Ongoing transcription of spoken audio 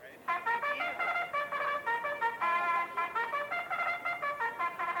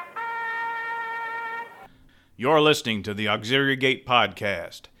You're listening to the Auxiliary Gate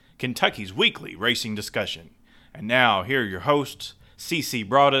Podcast, Kentucky's weekly racing discussion. And now, here are your hosts, C.C.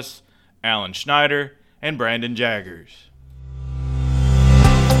 Broadus, Alan Schneider, and Brandon Jaggers.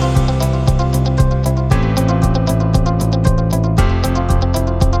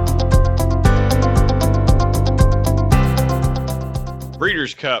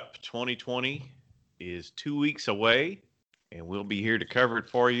 Breeders' Cup 2020 is 2 weeks away, and we'll be here to cover it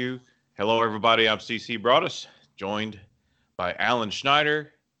for you. Hello, everybody. I'm C.C. Broadus, joined by Alan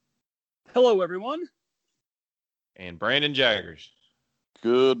Schneider. Hello, everyone. And Brandon Jaggers.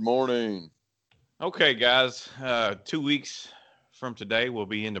 Good morning. Okay, guys. 2 weeks from today, we'll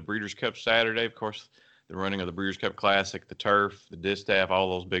be in the Breeders' Cup Saturday. Of course, the running of the Breeders' Cup Classic, the Turf, the Distaff,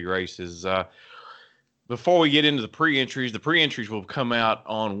 all those big races. Before we get into the pre-entries will come out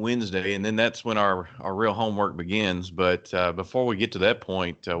on Wednesday, and then that's when our real homework begins. But before we get to that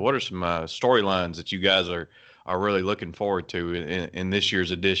point, what are some storylines that you guys are really looking forward to in this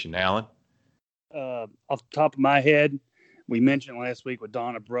year's edition, Alan? Off the top of my head, we mentioned last week with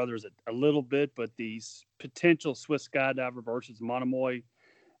Donna Brothers a little bit, but these potential Swiss Skydiver versus Monomoy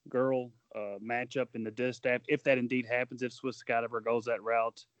girl matchup in the Distaff, if that indeed happens, if Swiss Skydiver goes that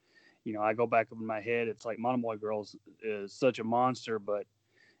route. You know, I go back over my head. It's like Monomoy Girls is such a monster, but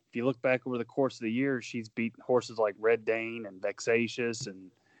if you look back over the course of the year, she's beat horses like Red Dane and Vexatious and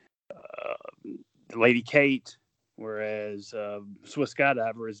Lady Kate, whereas Swiss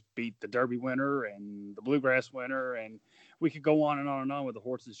Skydiver has beat the Derby winner and the Bluegrass winner, and we could go on and on and on with the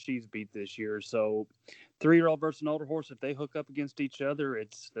horses she's beat this year. So 3-year-old versus an older horse, if they hook up against each other,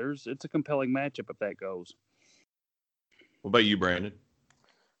 it's a compelling matchup if that goes. What about you, Brandon?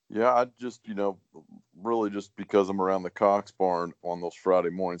 Yeah, I just, really just because I'm around the Cox Barn on those Friday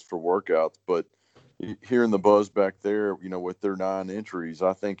mornings for workouts, but hearing the buzz back there, with their 9 entries,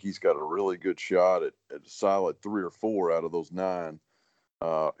 I think he's got a really good shot at a solid 3 or 4 out of those 9.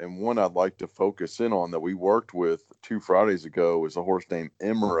 And one I'd like to focus in on that we worked with 2 Fridays ago is a horse named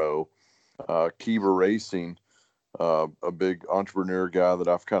Emro, Kiva Racing, a big entrepreneur guy that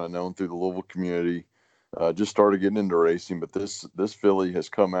I've kind of known through the Louisville community. Just started getting into racing, but this filly has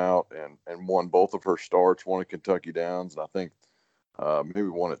come out and won both of her starts, won at Kentucky Downs, and I think maybe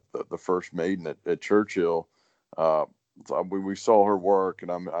won at the first maiden at Churchill. We saw her work,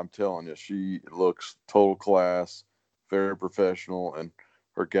 and I'm telling you, she looks total class, very professional, and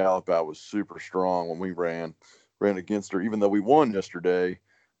her gallop out was super strong when we ran against her. Even though we won yesterday,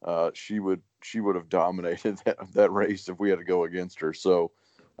 she would have dominated that race if we had to go against her. So.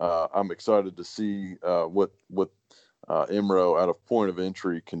 I'm excited to see what Emro out of point of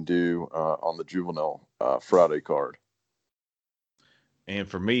entry can do on the juvenile Friday card. And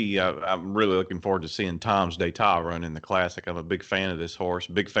for me, I'm really looking forward to seeing Tom's D'Etat run in the Classic. I'm a big fan of this horse,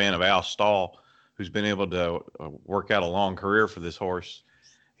 big fan of Al Stahl, who's been able to work out a long career for this horse.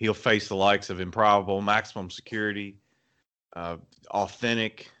 He'll face the likes of Improbable, Maximum Security,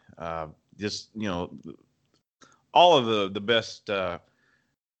 Authentic, all of the best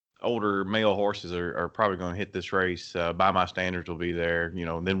older male horses are probably going to hit this race. By my standards will be there.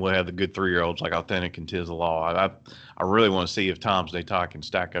 Then we'll have the good 3-year-olds like Authentic and Tiz the Law. I really want to see if Tom's D'Etat can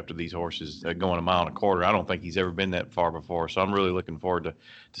stack up to these horses going 1.25 miles. I don't think he's ever been that far before, so I'm really looking forward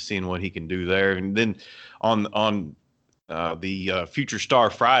to seeing what he can do there. And then on the Future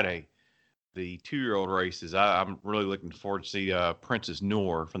Star Friday, the 2-year-old races, I'm really looking forward to see Princess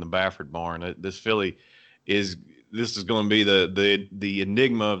Noor from the Baffert barn. This filly this is going to be the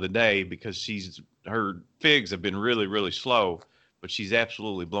enigma of the day because her figs have been really, really slow, but she's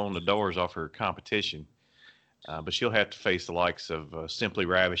absolutely blown the doors off her competition. But she'll have to face the likes of Simply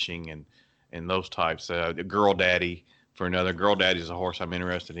Ravishing and those types. Girl Daddy for another. Girl Daddy is a horse I'm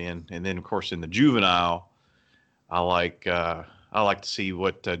interested in. And then, of course, in the juvenile, I like to see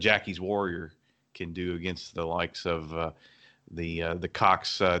what Jackie's Warrior can do against the likes of the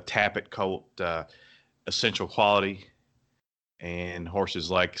Cox Tappet Colt, Essential Quality, and horses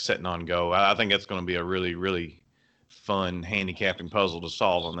like Setting on Go. I think that's going to be a really, really fun handicapping puzzle to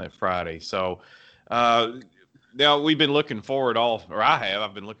solve on that Friday. So now we've been looking forward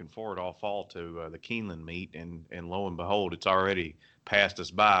I've been looking forward all fall to the Keeneland meet, and lo and behold, it's already passed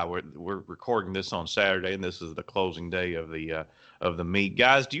us by. We're recording this on Saturday, and this is the closing day of the meet.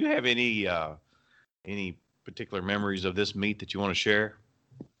 Guys, do you have any particular memories of this meet that you want to share?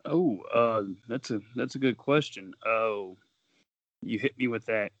 Oh, that's a good question. Oh, you hit me with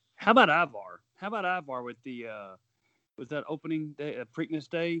that. How about Ivar with the was that opening day, Preakness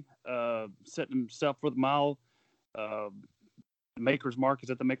Day, setting himself for the mile, Maker's Mark? Is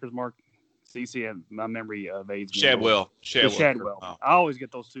that the Maker's Mark? CC, my memory evades me. Shadwell. Shadwell. I always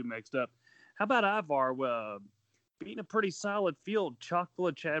get those two mixed up. How about Ivar beating a pretty solid field, chock full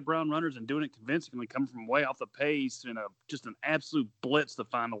of Chad Brown runners, and doing it convincingly, coming from way off the pace in just an absolute blitz the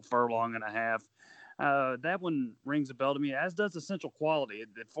final furlong and a half. That one rings a bell to me, as does Essential Quality,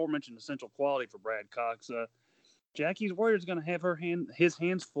 the aforementioned Essential Quality for Brad Cox. Jackie's Warrior's going to have his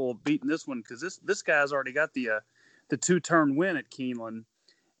hands full beating this one, because this guy's already got the 2-turn win at Keeneland,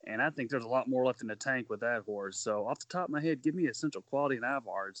 and I think there's a lot more left in the tank with that horse. So off the top of my head, give me Essential Quality and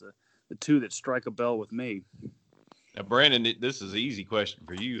Ivar. It's the two that strike a bell with me. Now, Brandon, this is an easy question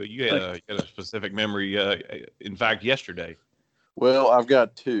for you. You had a specific memory, in fact, yesterday. Well, I've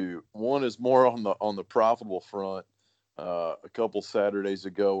got two. One is more on the profitable front. A couple Saturdays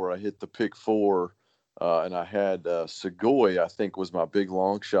ago, where I hit the pick 4, and I had Segoy, I think, was my big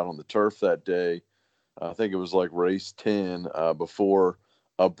long shot on the turf that day. I think it was like race 10 before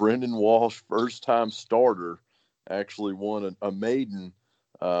Brendan Walsh, first-time starter, actually won a maiden.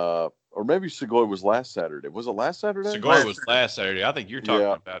 Or maybe Segoy was last Saturday. Was it last Saturday? Segoy was last Saturday. I think you're talking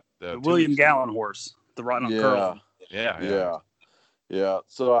about the William Gallen horse, the right on curl. Yeah.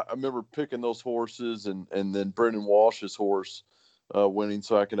 So I remember picking those horses, and then Brendan Walsh's horse winning,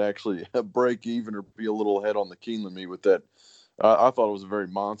 so I could actually break even or be a little ahead on the Keeneland meet with that. I thought it was a very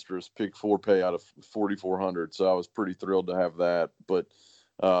monstrous pick 4 payout of 4,400, so I was pretty thrilled to have that. But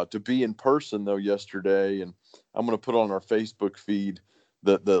to be in person though yesterday, and I'm going to put on our Facebook feed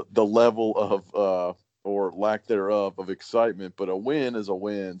the level of or lack thereof of excitement, but a win is a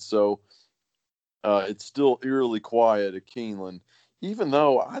win. So it's still eerily quiet at Keeneland, even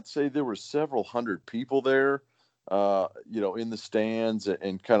though I'd say there were several hundred people there, in the stands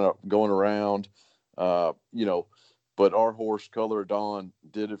and kind of going around, but our horse Color of Dawn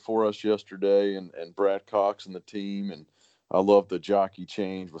did it for us yesterday, and Brad Cox and the team. And I love the jockey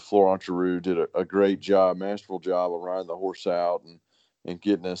change with Florent Giroux, did a great job, masterful job of riding the horse out and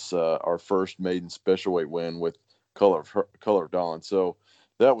getting us our first maiden special weight win with Color of Dawn. So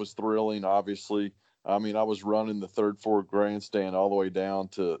that was thrilling, obviously. I mean, I was running the third four grandstand all the way down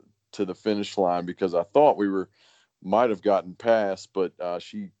to the finish line because I thought we might have gotten past, but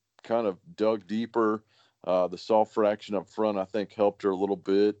she kind of dug deeper. The soft fraction up front, I think, helped her a little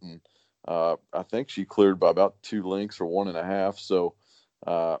bit. And I think she cleared by about 2 lengths or 1.5. So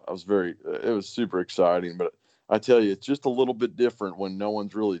it was super exciting. But I tell you, it's just a little bit different when no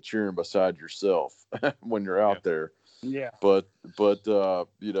one's really cheering beside yourself when you're out there. Yeah. But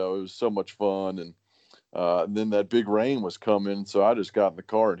it was so much fun. And then that big rain was coming, so I just got in the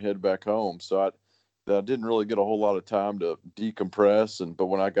car and headed back home. So I didn't really get a whole lot of time to decompress. But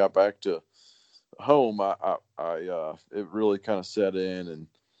when I got back to home, it really kind of set in, and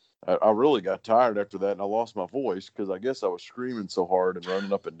I really got tired after that, and I lost my voice because I guess I was screaming so hard and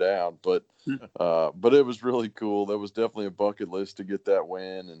running up and down. But it was really cool. That was definitely a bucket list to get that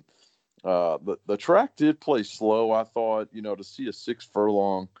win. And the track did play slow, I thought, to see a 6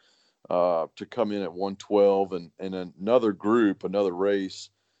 furlong to come in at 112 and another race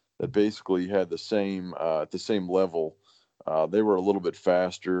that basically had the same at the same level. They were a little bit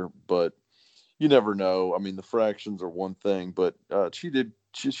faster, but you never know. I mean, the fractions are one thing, but she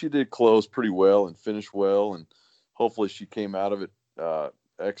did close pretty well and finish well, and hopefully she came out of it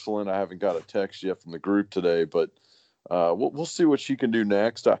excellent. I haven't got a text yet from the group today, but we'll see what she can do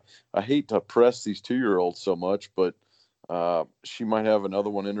next. I hate to press these 2-year-olds so much, but she might have another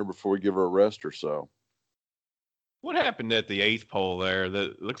one in her before we give her a rest or so. What happened at the 8th pole there?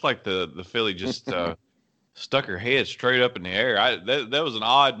 That looks like the filly just stuck her head straight up in the air. That was an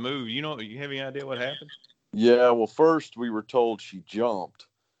odd move. You have any idea what happened? Yeah, well, first we were told she jumped.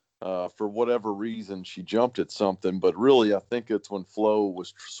 For whatever reason, she jumped at something, but really I think it's when Flo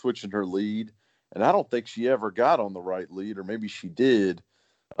was switching her lead, and I don't think she ever got on the right lead, or maybe she did,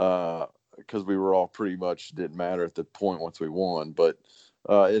 because we were all pretty much didn't matter at the point once we won, but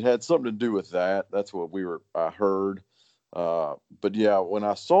it had something to do with that. That's what I heard. But yeah, when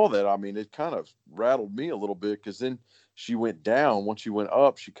I saw that, I mean, it kind of rattled me a little bit, because then she went down. Once she went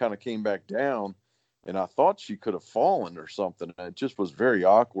up, she kind of came back down, and I thought she could have fallen or something. It just was very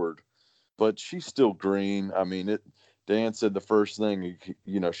awkward, but she's still green. I mean, Dan said the first thing,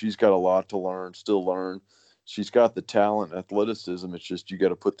 she's got a lot to learn, still learn. She's got the talent, athleticism. It's just you got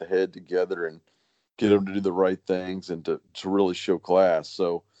to put the head together and get them to do the right things and to really show class.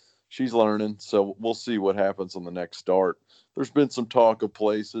 So she's learning. So we'll see what happens on the next start. There's been some talk of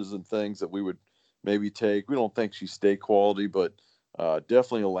places and things that we would maybe take. We don't think she's stay quality, but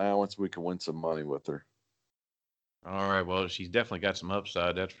definitely allowance. We can win some money with her. All right. Well, she's definitely got some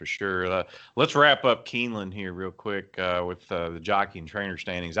upside, that's for sure. Let's wrap up Keeneland here real quick with the jockey and trainer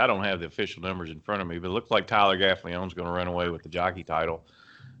standings. I don't have the official numbers in front of me, but it looks like Tyler Gaffleone's going to run away with the jockey title.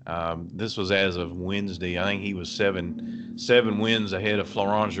 This was as of Wednesday. I think he was seven wins ahead of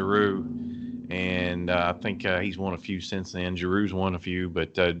Florent Giroux, and I think he's won a few since then. Giroux's won a few,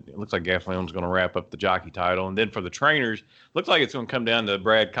 but it looks like Gaffleon's going to wrap up the jockey title. And then for the trainers, looks like it's going to come down to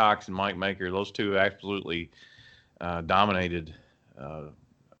Brad Cox and Mike Maker. Those two absolutely dominated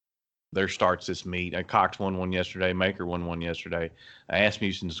their starts this meet. Cox won one yesterday. Maker won one yesterday.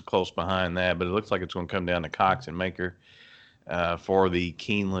 Asmussen's close behind that, but it looks like it's going to come down to Cox and Maker for the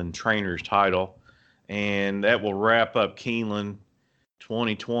Keeneland Trainers title. And that will wrap up Keeneland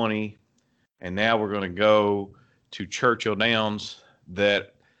 2020. And now we're going to go to Churchill Downs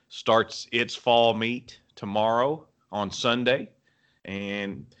that starts its fall meet tomorrow on Sunday.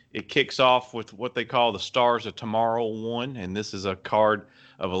 And it kicks off with what they call the Stars of Tomorrow 1. And this is a card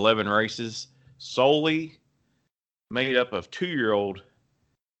of 11 races solely made up of 2-year-old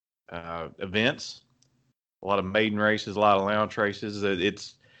events. A lot of maiden races, a lot of lounge races.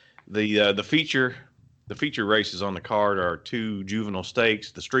 It's the feature races on the card are 2 juvenile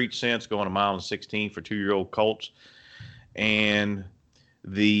stakes. The Street Sense going 1 mile and 16 for 2-year-old colts, and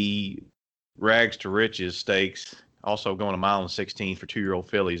the Rags to Riches stakes also going 1 mile and 16 for 2-year-old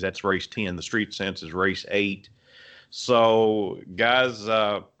fillies. That's race 10. The Street Sense is race 8. So, guys,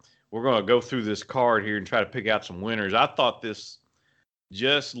 we're going to go through this card here and try to pick out some winners. I thought this,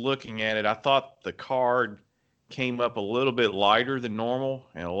 just looking at it, I thought the card came up a little bit lighter than normal,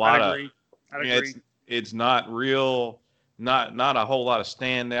 and a lot I agree. It's not real, not a whole lot of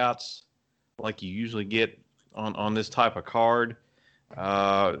standouts like you usually get on this type of card.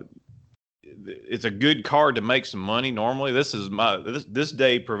 It's a good card to make some money. Normally, this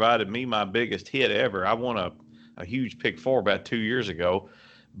day provided me my biggest hit ever. I won a huge pick 4 about 2 years ago,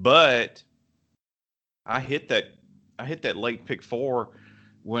 but I hit that late pick 4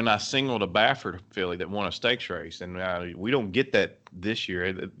 when I singled a Baffert filly that won a stakes race, and we don't get that this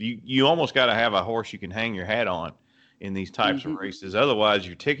year. You almost got to have a horse you can hang your hat on in these types of races. Otherwise,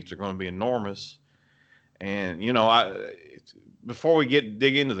 your tickets are going to be enormous. And before we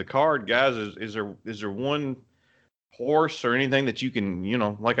dig into the card, guys, is there one horse or anything that you can,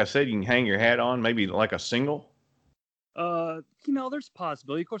 like I said, you can hang your hat on, maybe like a single? There's a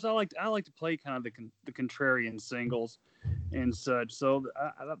possibility. Of course, I like to play kind of the contrarian singles and such. So,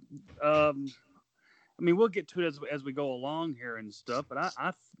 we'll get to it as we go along here and stuff. But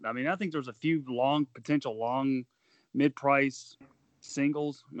I think there's a few potential long mid-price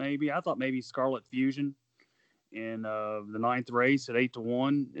singles. Maybe I thought maybe Scarlet Fusion in the 9th race at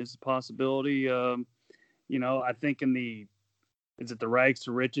 8-1 is a possibility. I think is it the Rags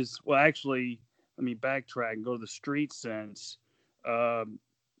to Riches? Well, actually, let me backtrack and go to the Street Sense.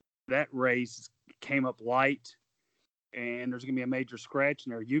 That race came up light, and there's going to be a major scratch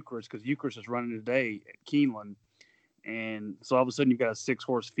in there, Eucharist, because Eucharist is running today at Keeneland. And so all of a sudden you've got a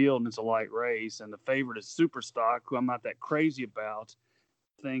 6-horse field, and it's a light race. And the favorite is Superstock, who I'm not that crazy about.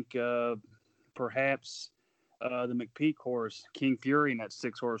 I think perhaps the McPeak horse, King Fury, in that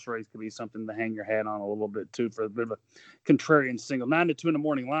 6-horse race could be something to hang your hat on a little bit, too, for a bit of a contrarian single. 9-2 in the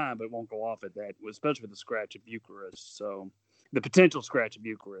morning line, but it won't go off at that, especially with the scratch of Eucharist. So the potential scratch of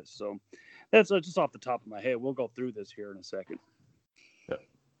Eucharist. So that's just off the top of my head. We'll go through this here in a second.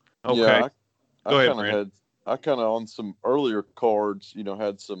 Okay. Yeah, Go ahead, Brent. I kind of on some earlier cards,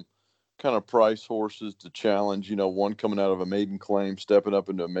 had some kind of price horses to challenge, one coming out of a maiden claim, stepping up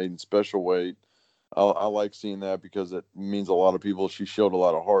into a maiden special weight. I like seeing that because it means a lot of people. She showed a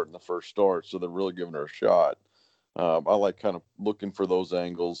lot of heart in the first start, so they're really giving her a shot. I like kind of looking for those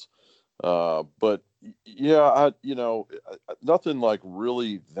angles. But yeah, nothing like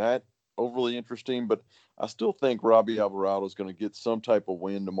really that overly interesting, but I still think Robbie Alvarado is going to get some type of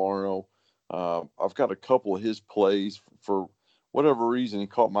win tomorrow. I've got a couple of his plays for whatever reason. He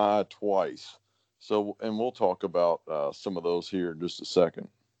caught my eye twice. So, and we'll talk about some of those here in just a second.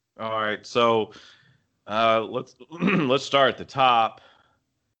 All right. So let's start at the top.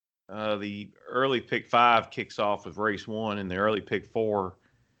 The early pick 5 kicks off with race 1, and the early pick 4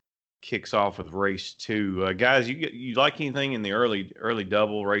 kicks off with race 2. Guys, you like anything in the early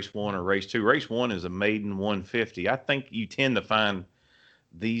double, race 1 or race 2? Race 1 is a maiden 150. I think you tend to find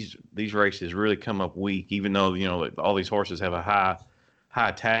these races really come up weak, even though all these horses have a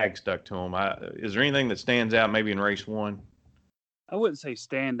high tag stuck to them. Is there anything that stands out maybe in race 1? I wouldn't say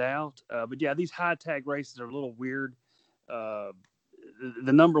stand out, but yeah, these high tag races are a little weird. The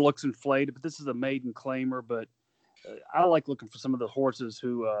number looks inflated, but this is a maiden claimer. But I like looking for some of the horses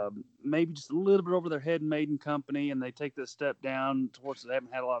who maybe just a little bit over their head in maiden company, and they take this step down to horses that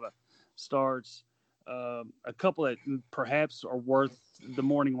haven't had a lot of starts. A couple that perhaps are worth the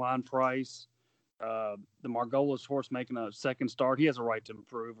morning line price. The Margolis horse making a second start. He has a right to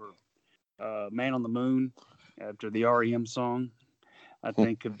improve. Or Man on the Moon, after the REM song, I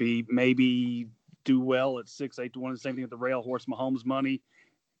think could be maybe do well at 6-8 to 1. The same thing with the rail horse Mahomes Money.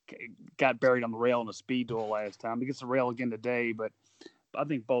 Got buried on the rail in a speed duel last time. He gets the rail again today, but I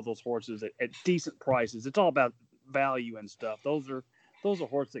think both those horses at decent prices. It's all about value and stuff. Those are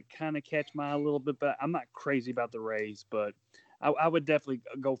horses that kind of catch my eye a little bit, but I'm not crazy about the race. But I would definitely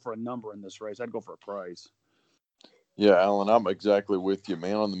go for a number in this race. I'd go for a price. Yeah, Alan, I'm exactly with you.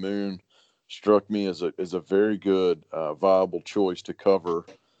 Man on the Moon struck me as a very good viable choice to cover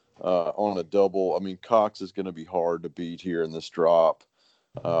on a double. I mean, Cox is going to be hard to beat here in this drop.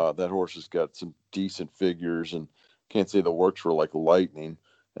 That horse has got some decent figures, and can't say the works were like lightning.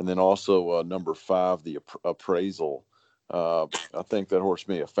 And then also number 5, the Appraisal. I think that horse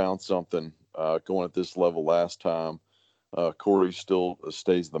may have found something going at this level last time. Corey still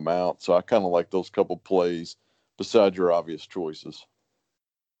stays the mount, so I kind of like those couple plays beside your obvious choices.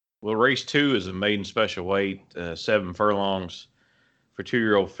 Well, race 2 is a maiden special weight, 7 furlongs for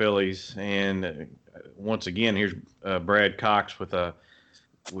 2-year-old fillies, and once again, here's Brad Cox with a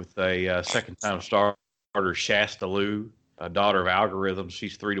second-time starter, Shasta Lou, a daughter of Algorithm.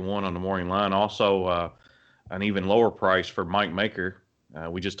 She's 3-1 on the morning line. Also, an even lower price for Mike Maker.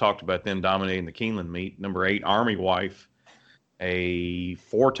 We just talked about them dominating the Keeneland meet. Number 8, Army Wife, a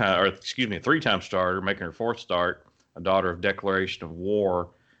 3-time starter, making her 4th start, a daughter of Declaration of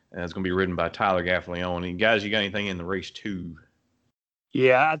War, and it's going to be ridden by Tyler Gaffalione. Guys, you got anything in the race 2?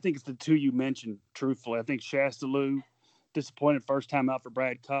 Yeah, I think it's the 2 you mentioned, truthfully. I think Shasta Lou, disappointed first time out for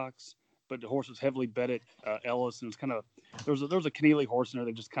Brad Cox, but the horse was heavily bet at Ellis, and it was kind of there was a Keneally horse in there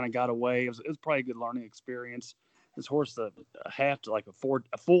that just kind of got away. It was probably a good learning experience. This horse, a half to like a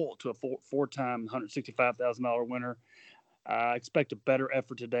full to a four-time $165,000 winner. I expect a better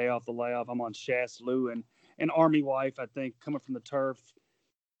effort today off the layoff. I'm on Shasta Lou and Army Wife. I think coming from the turf,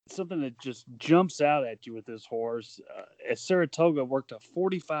 something that just jumps out at you with this horse. At Saratoga, worked a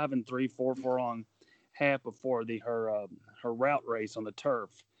 45-3 4-furlong half before her route race on the turf.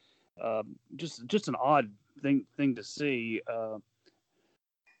 Just an odd thing to see.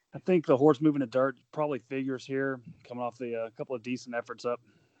 I think the horse moving to dirt probably figures here, coming off the couple of decent efforts up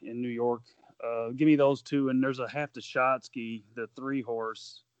in New York. Give me those 2, and there's a half to Shotsky, the 3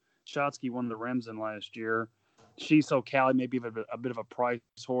 horse. Shotsky won the Remsen last year. She's so Cali, maybe a bit of a price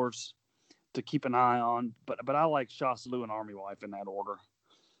horse to keep an eye on, but I like Shasta Lou and Army Wife in that order.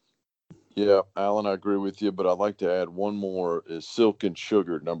 Yeah, Alan, I agree with you, but I'd like to add one more is Silk and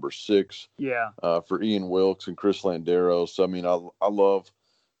Sugar, number 6. Yeah. For Ian Wilkes and Chris Landeros. I mean, I love,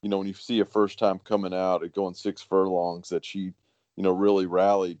 when you see a first time coming out at going 6 furlongs that she, really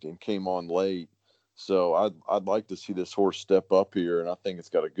rallied and came on late. So I'd like to see this horse step up here, and I think it's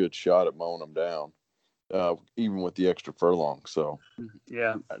got a good shot at mowing them down, even with the extra furlong. So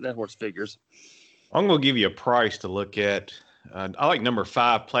yeah, that horse figures. I'm going to give you a price to look at. I like number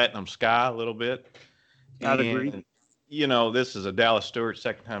 5, Platinum Sky, a little bit. I'd agree. This is a Dallas Stewart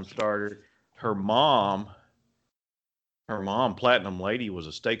second-time starter. Her mom, Platinum Lady, was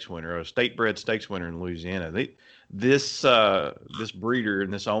a stakes winner, a state-bred stakes winner in Louisiana. This breeder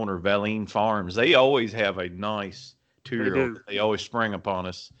and this owner, Valine Farms, they always have a nice 2-year-old. They always spring upon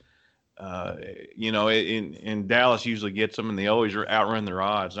us. In Dallas usually gets them, and they always outrun their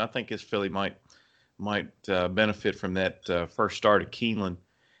odds. And I think this filly might benefit from that first start at Keeneland.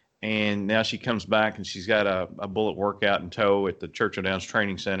 And now she comes back and she's got a bullet workout in tow at the Churchill Downs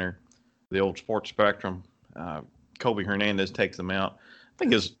Training Center, the old Sports Spectrum. Colby Hernandez takes them out. I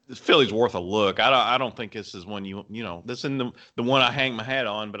think this filly's worth a look. I don't think this is one this isn't the one I hang my hat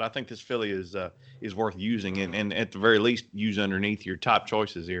on, but I think this filly is worth using and at the very least use underneath your top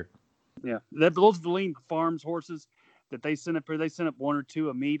choices here. Yeah, those Valine Farms horses that they send up here, they send up 1 or 2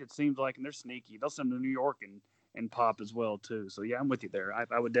 a meet, it seems like, and they're sneaky. They'll send them to New York and pop as well too. So yeah, I'm with you there.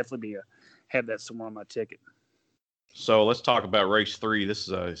 I would definitely have that somewhere on my ticket. So let's talk about race 3. This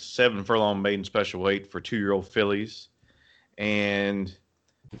is a 7 furlong maiden special weight for 2-year-old fillies, and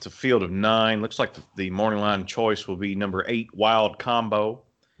it's a field of 9. Looks like the morning line choice will be number 8, Wild Combo.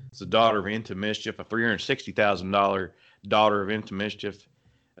 It's the daughter of Into Mischief, a $360,000 daughter of Into Mischief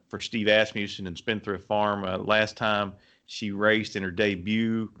for Steve Asmussen and Spendthrift Farm. Last time she raced in her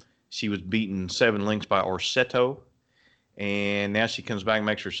debut, she was beaten 7 lengths by Orsetto, and now she comes back and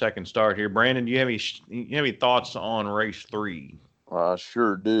makes her second start here. Brandon, do you have any thoughts on race 3? I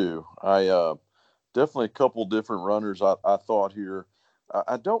sure do. I definitely a couple different runners I thought here.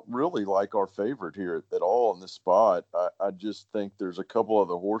 I don't really like our favorite here at all in this spot. I just think there's a couple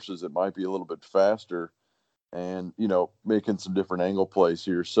other horses that might be a little bit faster and, making some different angle plays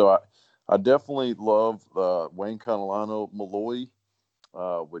here. So I definitely love Wayne Catalano Malloy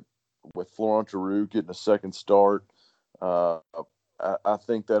with Florent Giroux getting a second start. I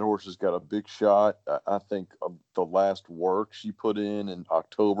think that horse has got a big shot. I think the last work she put in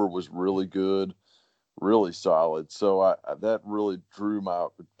October was really good, really solid. So that really drew my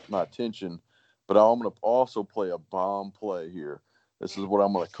attention. But I'm going to also play a bomb play here. This is what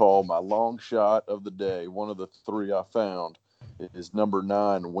I'm going to call my long shot of the day. One of the three I found is number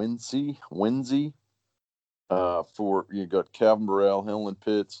 9, Winsey. For you got Calvin Burrell, Helen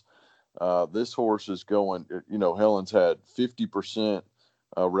Pitts. This horse is going. Helen's had 50%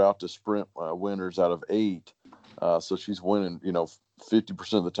 route to sprint winners out of 8, so she's winning.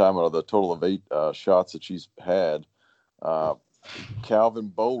 50% of the time out of the total of 8 shots that she's had. Calvin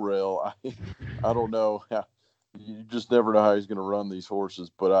Burrell, I don't know. You just never know how he's going to run these horses,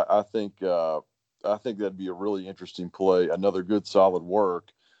 but I think that'd be a really interesting play. Another good solid work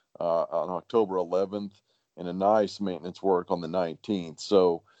on October 11th, and a nice maintenance work on the 19th.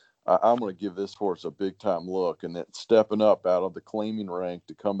 So I'm going to give this horse a big time look, and that stepping up out of the claiming rank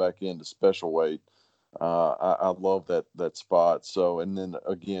to come back into special weight. I love that spot. So, and then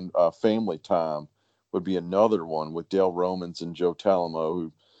again, Family Time would be another one with Dale Romans and Joe Talamo,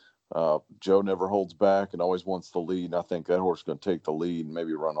 who Joe never holds back and always wants the lead. And I think that horse is going to take the lead and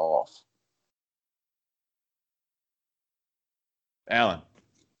maybe run off. Alan.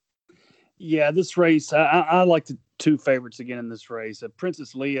 Yeah, this race, I like the 2 favorites again in this race.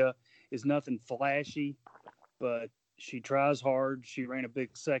 Princess Leah is nothing flashy, but she tries hard. She ran a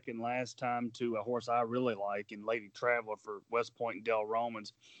big second last time to a horse I really like in Lady Traveler for West Point and Dale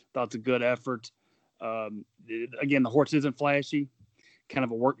Romans. Thought it's a good effort. Again, the horse isn't flashy, kind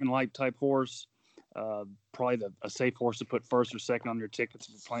of a workmanlike type horse. Probably a safe horse to put first or second on your tickets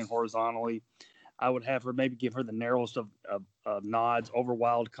if you're playing horizontally. I would have her maybe give her the narrowest of nods over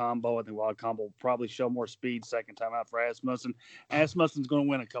Wild Combo. I think Wild Combo will probably show more speed second time out for Asmussen. Asmussen's going to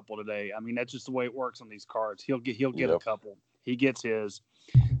win a couple today. I mean, that's just the way it works on these cards. He'll get a couple. He gets his.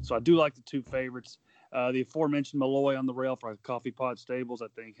 So I do like the 2 favorites. The aforementioned Malloy on the rail for Coffee Pot Stables, I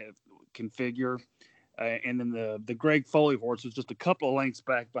think, can figure. And then the Greg Foley horse was just a couple of lengths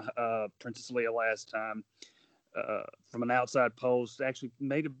back by Princess Leah last time. From an outside post, actually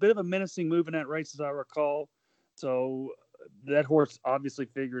made a bit of a menacing move in that race, as I recall. So that horse obviously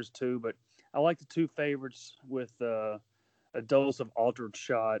figures too, but I like the 2 favorites with a dose of Altered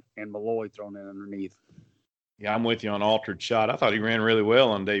Shot and Malloy thrown in underneath. Yeah, I'm with you on Altered Shot. I thought he ran really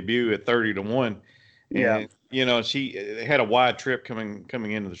well on debut at 30-1. And, she had a wide trip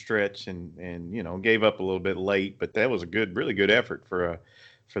coming into the stretch and gave up a little bit late, but that was a really good effort for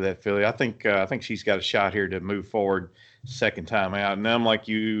that filly. I think she's got a shot here to move forward second time out. And I'm like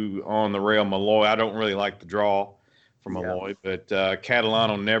you on the rail, Malloy. I don't really like the draw for Malloy, but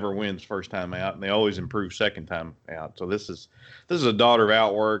Catalano never wins first time out, and they always improve second time out. So this is a daughter of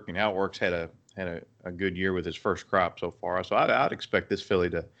Outwork, and Outwork's had a good year with his first crop so far. So I'd expect this filly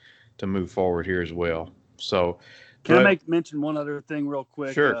to move forward here as well. So can I mention one other thing real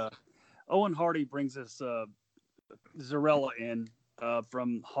quick? Sure. Owen Hardy brings us Zarella in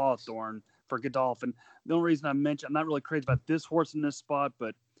from Hawthorne for Godolphin. The only reason I'm not really crazy about this horse in this spot,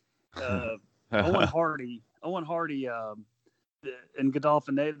 but Owen Hardy and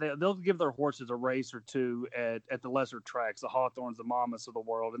Godolphin, they'll give their horses a race or 2 at the lesser tracks, the Hawthorns, the Monmouths of the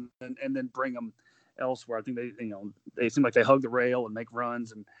world, and then bring them elsewhere. I think they seem like they hug the rail and make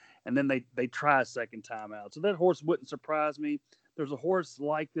runs, and then they try a second time out. So that horse wouldn't surprise me. There's a horse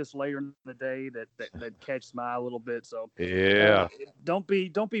like this later in the day that catches my eye a little bit. So don't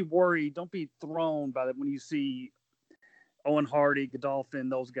be worried. Don't be thrown by that when you see Owen Hardy, Godolphin,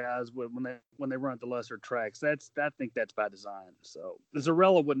 those guys when they run at the lesser tracks. I think that's by design. So the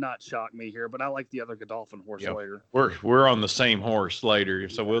Zarella would not shock me here, but I like the other Godolphin horse later. We're on the same horse later,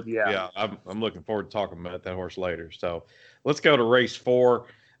 so I'm looking forward to talking about that horse later. So let's go to race 4.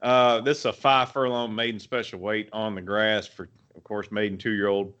 This is a 5 furlong maiden special weight on the grass for, of course, maiden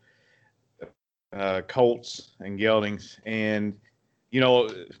 2-year-old colts and geldings. And,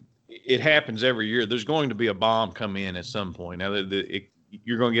 it happens every year. There's going to be a bomb come in at some point. Now,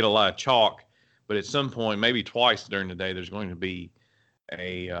 you're going to get a lot of chalk, but at some point, maybe twice during the day, there's going to be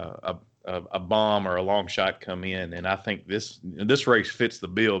a bomb or a long shot come in. And I think this race fits the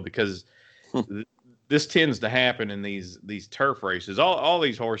bill because this tends to happen in these turf races. All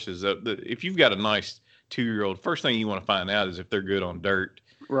these horses, if you've got a nice 2-year-old, first thing you want to find out is if they're good on dirt.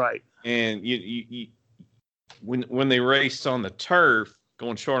 Right. And when they race on the turf,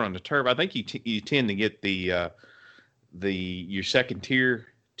 going short on the turf, I think you tend to get your second tier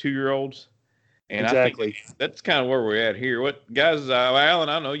 2-year-olds, And Exactly. I think that's kind of where we're at here. What guys, Alan?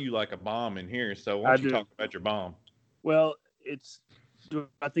 I know you like a bomb in here, so why I don't you do. talk about your bomb? Well, do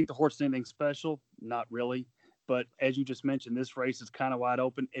I think the horse is anything special? Not really. But as you just mentioned, this race is kind of wide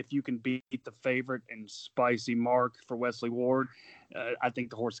open. If you can beat the favorite and Spicy Mark for Wesley Ward, I think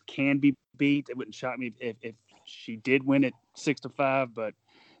the horse can be beat. It wouldn't shock me if she did win at 6-5, but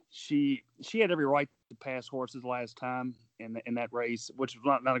she had every right to pass horses last time in that race, which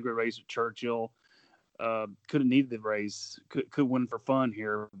was not a good race at Churchill. Could have needed the race, could win for fun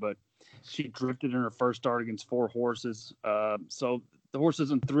here, but she drifted in her first start against 4 horses. So the horse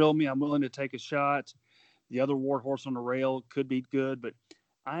doesn't thrill me. I'm willing to take a shot. The other Ward horse on the rail could be good, but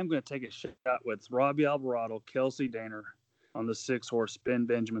I'm going to take a shot with Robbie Alvarado, Kelsey Danner on the 6 horse Spin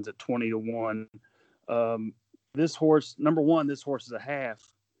Benjamins at 20-1. This horse, number one, this horse is a half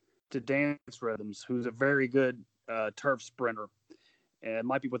to Dance Rhythms, who's a very good turf sprinter. And it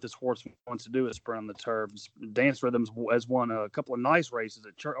might be what this horse wants to do is sprint on the turf. Dance Rhythms has won a couple of nice races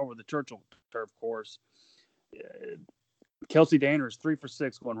over the Churchill turf course. Kelsey Danner is 3 for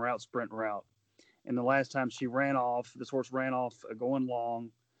 6 going sprint route. And the last time she ran off, this horse ran off going long.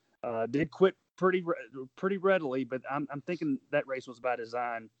 Did quit pretty readily, but I'm thinking that race was by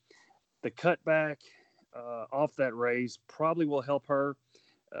design. The cutback off that race probably will help her.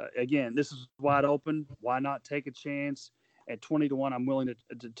 Again, this is wide open. Why not take a chance? At 20-1, I'm willing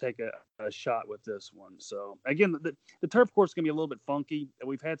to take a shot with this one. So, again, the turf course is going to be a little bit funky.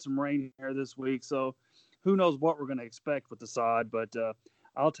 We've had some rain here this week, so who knows what we're going to expect with the sod. But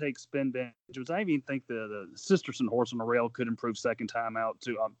I'll take Spin Benjamins. I even think the Sisterson horse on the rail could improve second time out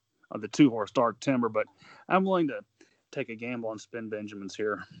too on the 2-horse Dark Timber. But I'm willing to take a gamble on Spin Benjamins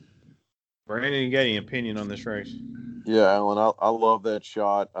here. Brandon, you got any opinion on this race? Yeah, Alan, I love that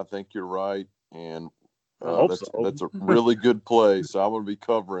shot. I think you're right, and that's a really good play. So I'm going to be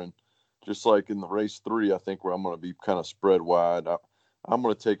covering, just like in the race 3. I think where I'm going to be kind of spread wide. I'm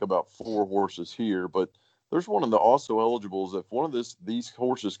going to take about 4 horses here, but there's one of the also eligibles. If one of these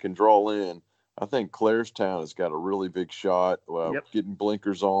horses can draw in, I think Clarestown has got a really big shot. Getting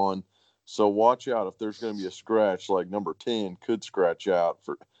blinkers on. So watch out if there's going to be a scratch. Like number 10 could scratch out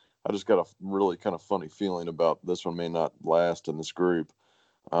for. I just got a really kind of funny feeling about this one may not last in this group.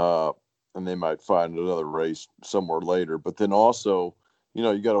 And they might find another race somewhere later. But then also,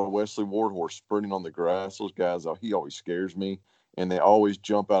 you got a Wesley Ward horse sprinting on the grass. Those guys, he always scares me. And they always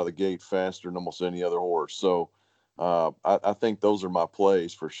jump out of the gate faster than almost any other horse. So I think those are my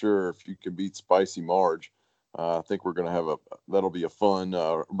plays for sure. If you can beat Spicy Marge, I think we're going to have that'll be a fun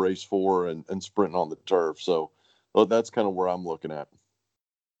race 4 and sprinting on the turf. So that's kind of where I'm looking at.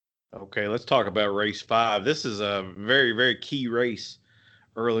 Okay, let's talk about race 5. This is a very, very key race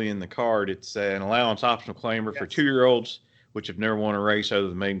early in the card. It's an allowance optional claimer for 2-year-olds, which have never won a race other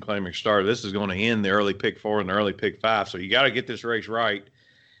than maiden claiming starter. This is going to end the early pick 4 and the early pick 5. So you got to get this race right.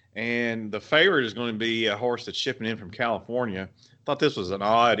 And the favorite is going to be a horse that's shipping in from California. I thought this was an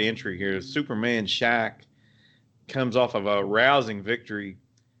odd entry here. Superman Shack comes off of a rousing victory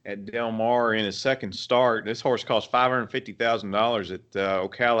at Del Mar in his second start. This horse cost $550,000 at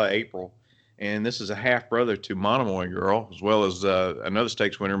Ocala April. And this is a half brother to Monomoy Girl, as well as another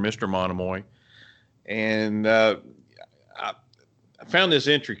stakes winner, Mr. Monomoy. And I found this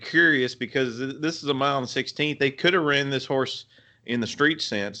entry curious because this is a mile and 16th. They could have ran this horse in the street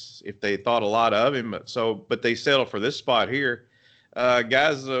sense if they thought a lot of him. But they settled for this spot here.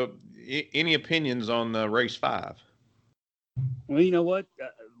 Guys, any opinions on race 5? Well, you know what?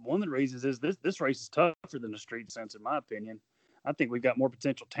 One of the reasons is this race is tougher than the street sense, in my opinion. I think we've got more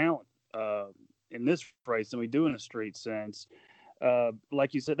potential talent in this race than we do in a street sense.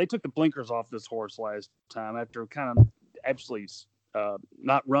 Like you said, they took the blinkers off this horse last time after kind of absolutely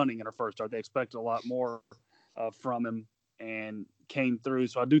not running in her first start. They expected a lot more from him and came through.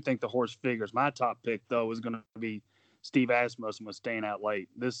 So I do think the horse figures. My top pick, though, is going to be Steve Asmussen was staying out late.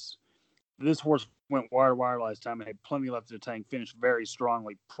 This horse went wire to wire last time and had plenty left in the tank, finished very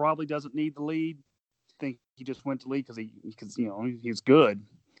strongly. Probably doesn't need the lead. I think he just went to lead because he's good.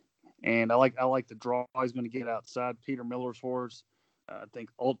 And I like the draw he's going to get outside Peter Miller's horse. I think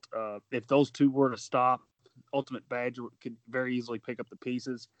if those two were to stop, Ultimate Badger could very easily pick up the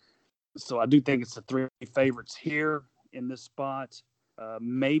pieces. So I do think it's the 3 favorites here in this spot.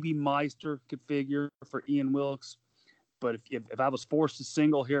 Maybe Meister could figure for Ian Wilkes. But if I was forced to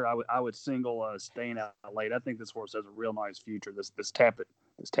single here, I would single staying out late. I think this horse has a real nice future. This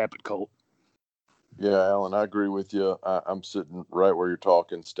Tappet colt. Yeah, Alan, I agree with you. I'm sitting right where you're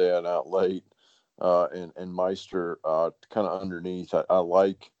talking, staying out late, and Meister kind of underneath. I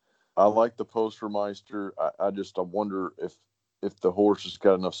like the post for Meister. I wonder if the horse has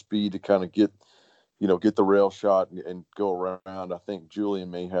got enough speed to kind of get get the rail shot and go around. I think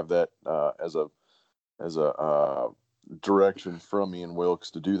Julian may have that as a direction from Ian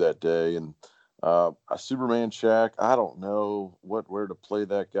Wilkes to do that day. And a Superman Shack, I don't know where to play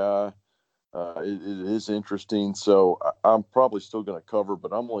that guy. It is interesting. So I'm probably still going to cover,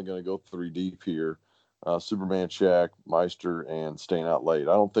 but I'm only going to go 3 deep here. Superman Shack, Meister, and staying out late.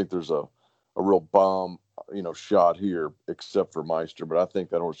 I don't think there's a real bomb, shot here except for Meister, but I think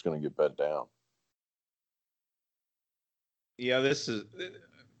that horse is going to get bet down. Yeah, I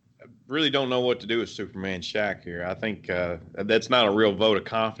really don't know what to do with Superman Shack here. I think that's not a real vote of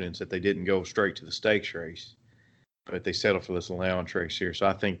confidence that they didn't go straight to the stakes race, but they settled for this allowance race here. So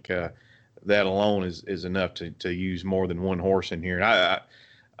I think that alone is enough to use more than one horse in here. And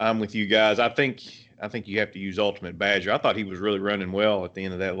I'm with you guys. I think you have to use Ultimate Badger. I thought he was really running well at the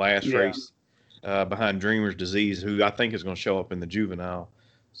end of that last race behind Dreamer's Disease, who I think is going to show up in the juvenile.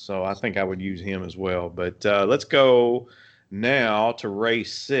 So I think I would use him as well. But let's go now to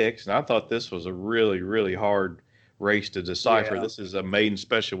race 6. And I thought this was a really, really hard race to decipher. Yeah. This is a maiden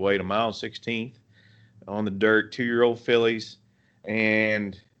special weight, a mile 16th on the dirt, 2-year-old fillies.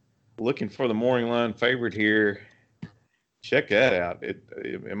 And looking for the morning line favorite here. Check that out.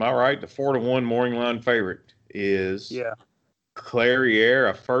 Am I right? The 4-1 morning line favorite is Clairiere,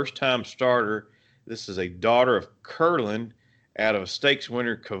 a first-time starter. This is a daughter of Curlin out of a stakes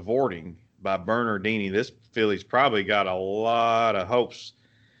winner, Cavorting, by Bernardini. This filly's probably got a lot of hopes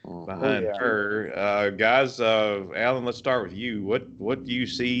behind her. Guys, Alan, let's start with you. What do you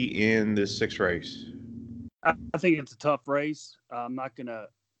see in this 6th race? I think it's a tough race. I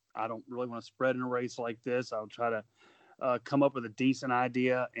don't really want to spread in a race like this. I'll try to come up with a decent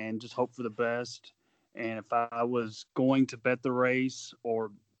idea and just hope for the best. And if I was going to bet the race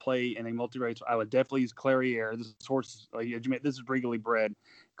or play in a multi-race, I would definitely use Clairiere. This horse, this is regally bred.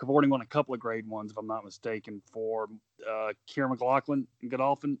 Cavorting won a couple of grade ones, if I'm not mistaken, for Kier McLaughlin and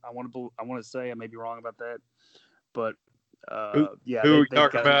Godolphin. I want to say, I may be wrong about that, but who are you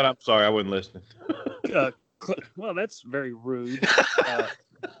talking about? I'm sorry, I wasn't listening. Well, that's very rude.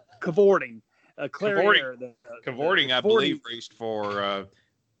 Cavorting. Cavorting, I believe, raced for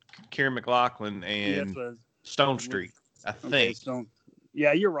Kier McLaughlin and Stone Street, I think.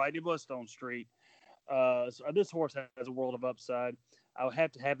 Yeah, you're right. It was Stone Street. So this horse has a world of upside. I would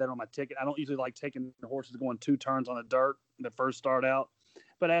have to have that on my ticket. I don't usually like taking the horses going 2 turns on the dirt that first start out,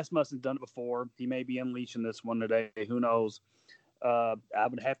 but Asmussen's done it before. He may be unleashing this one today. Who knows? I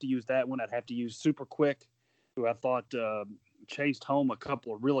would have to use that one. I'd have to use Super Quick, who I thought chased home a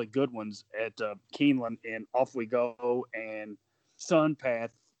couple of really good ones at Keeneland, and Off We Go and Sun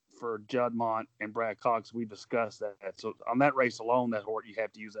Path for Judd Montt and Brad Cox. We discussed that. So on that race alone, that horse, you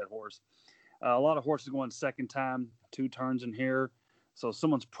have to use that horse. A lot of horses going second time, 2 turns in here. So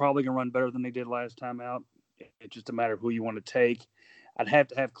someone's probably going to run better than they did last time out. It's just a matter of who you want to take. I'd have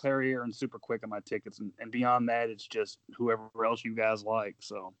to have Clairiere and Super Quick on my tickets. And beyond that, it's just whoever else you guys like.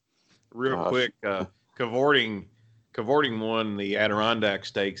 So real quick, Cavorting won the Adirondack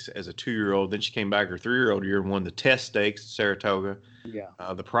Stakes as a 2-year-old. Then she came back her 3-year-old year and won the Test Stakes at Saratoga. Yeah.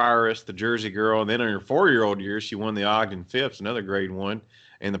 The Prioress, the Jersey Girl, and then in her 4-year-old year, she won the Ogden Phipps, another grade 1,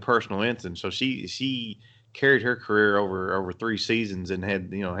 and the Personal Ensign. So she carried her career over 3 seasons and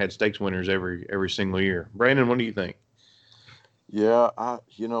had stakes winners every single year. Brandon, what do you think? Yeah,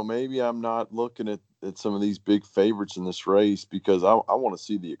 maybe I'm not looking at some of these big favorites in this race because I want to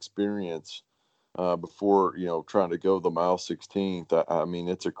see the experience before trying to go the mile 16th. I mean,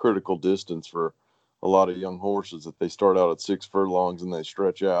 it's a critical distance for a lot of young horses that they start out at 6 furlongs and they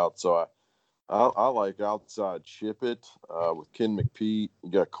stretch out. So I like outside Ship It with Ken McPeat.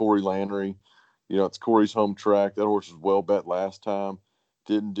 You got Corey Landry. It's Corey's home track. That horse was well bet last time.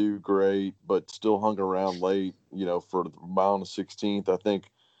 Didn't do great, but still hung around late, for the mile and 16th. I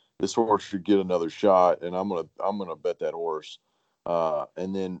think this horse should get another shot, and I'm gonna bet that horse.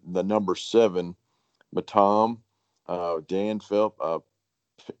 And then the number 7, Matam, Dan Phelps.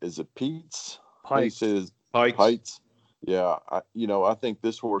 Is it Pete's? Heights. Yeah, I think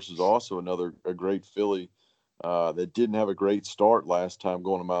this horse is also a great filly that didn't have a great start last time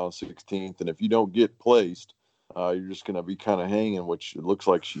going to mile 16th. And if you don't get placed, you're just going to be kind of hanging, which it looks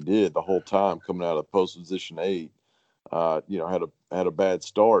like she did the whole time coming out of post position 8. Had a bad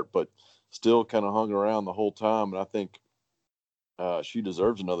start, but still kind of hung around the whole time. And I think she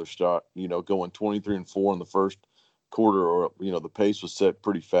deserves another shot, going 23-4 in the first quarter, or, the pace was set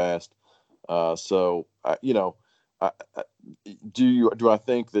pretty fast. Do I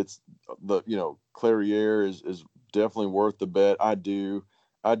think that's Clairiere is definitely worth the bet? I do.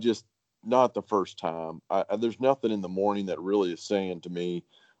 I just not the first time. There's nothing in the morning that really is saying to me,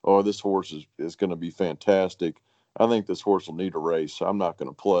 oh, this horse is going to be fantastic. I think this horse will need a race, so I'm not going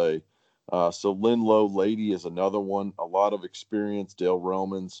to play. So Linlow Lady is another one. A lot of experience. Dale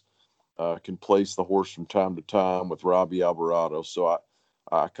Romans can place the horse from time to time with Robbie Alvarado. So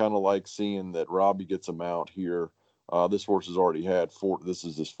I kind of like seeing that Robbie gets a mount here. This horse has already had four. This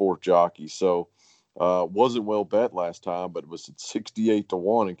is his fourth jockey. So wasn't well bet last time, but it was at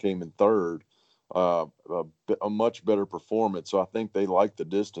 68-1 and came in third. A much better performance. So I think they like the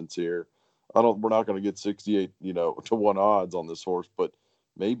distance here. We're not going to get 68, to 1 odds on this horse, but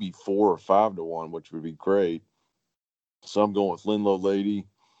maybe 4 or 5-1, which would be great. So I'm going with Linlow Lady,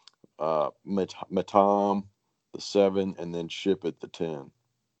 Matam, the 7, and then Ship at the 10.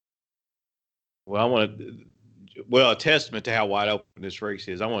 Well, a testament to how wide open this race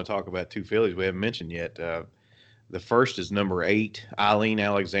is. I want to talk about 2 fillies we haven't mentioned yet. The first is number 8, Eileen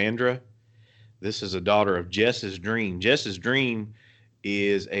Alexandra. This is a daughter of Jess's Dream. Jess's Dream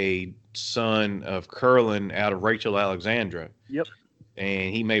is a son of Curlin out of Rachel Alexandra. Yep.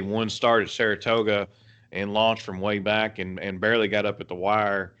 And he made 1 start at Saratoga and launched from way back and barely got up at the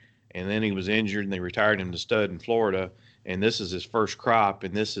wire. And then he was injured and they retired him to stud in Florida. And this is his first crop.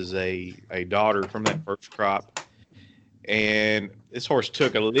 And this is a daughter from that first crop. And this horse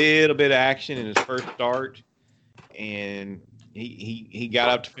took a little bit of action in his first start. And he got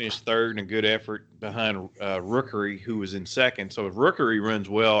up to finish third in a good effort behind Rookery, who was in second. So if Rookery runs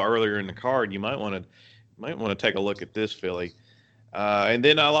well earlier in the card, you might want to take a look at this filly. And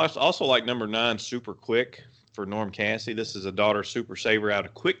then I also like number 9, Super Quick, for Norm Cassie. This is a daughter Super Saver out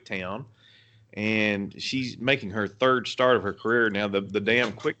of Quicktown, and she's making her 3rd start of her career now. The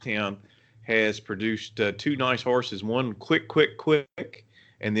damn Quicktown has produced 2 nice horses, one Quick,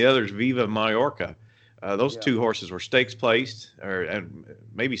 and the other's Viva Mallorca. Those 2 horses were stakes placed, and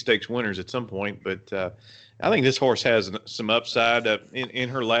maybe stakes winners at some point. But I think this horse has some upside. In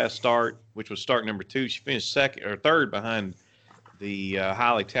her last start, which was start number 2, she finished 2nd or 3rd behind the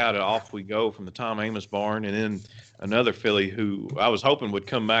highly touted Off We Go from the Tom Amos barn, and then another filly who I was hoping would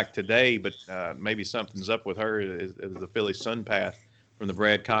come back today, but maybe something's up with her, is the filly Sunpath from the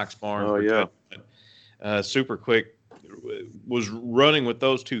Brad Cox barn. Oh, yeah. Super Quick was running with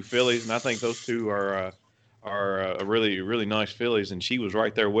those 2 fillies, and I think those 2 are really, really nice fillies, and she was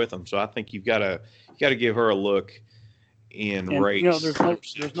right there with them. So I think you've got to give her a look in race.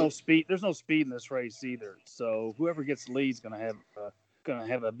 There's no speed in this race either. So whoever gets the lead is going to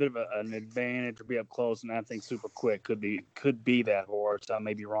have a bit of an advantage or be up close. And I think Super Quick could be that horse. I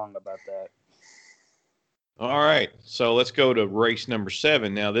may be wrong about that. All right, so let's go to race number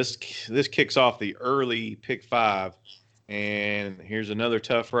 7. Now this kicks off the early pick 5, and here's another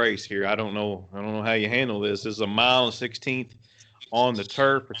tough race here. I don't know how you handle this. This is a 1.16 miles on the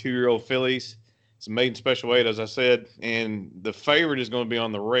turf for 2-year-old fillies. It's a maiden special weight, as I said, and the favorite is going to be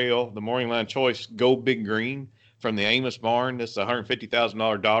on the rail. The morning line choice, Go Big Green from the Amos barn. This is a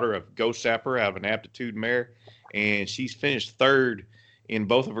 $150,000 daughter of Go Sapper out of an Aptitude mare, and she's finished 3rd in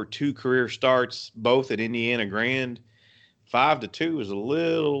both of her 2 career starts, both at Indiana Grand. 5-2 is a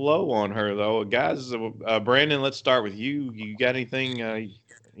little low on her, though. Guys, Brandon, let's start with you. You got anything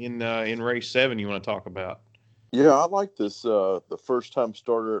in race 7 you want to talk about? Yeah, I like this. The first-time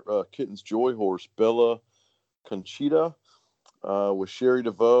starter, Kitten's Joy horse, Bella Conchita, with Sherry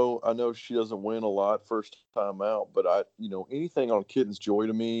DeVoe. I know she doesn't win a lot first time out, but anything on Kitten's Joy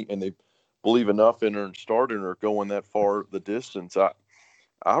to me, and they believe enough in her and starting her going that far the distance.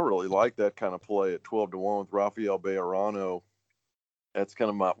 I really like that kind of play at 12-1 with Rafael Bejarano. That's kind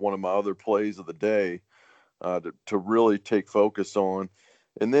of one of my other plays of the day to really take focus on.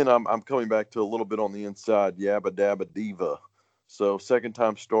 And then I'm coming back to a little bit on the inside, Yabba Dabba Diva. So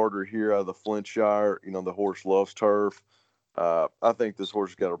 2nd-time starter here out of the Flintshire. The horse loves turf. I think this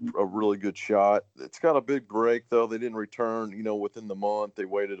horse has got a really good shot. It's got a big break, though. They didn't return, within the month. They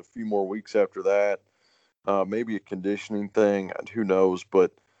waited a few more weeks after that. Maybe a conditioning thing, who knows?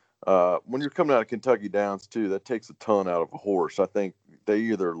 But when you're coming out of Kentucky Downs, too, that takes a ton out of a horse. I think they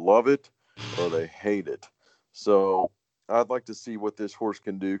either love it or they hate it. So I'd like to see what this horse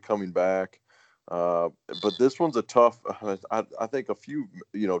can do coming back. But this one's a tough, I think a few,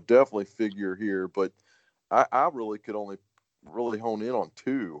 definitely figure here, but I really could only really hone in on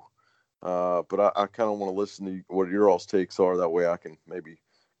 2. But I kind of want to listen to what your all's takes are. That way I can maybe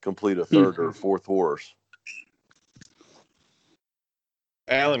complete a 3rd or 4th horse.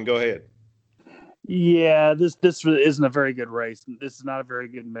 Alan, go ahead. Yeah, this isn't a very good race. This is not a very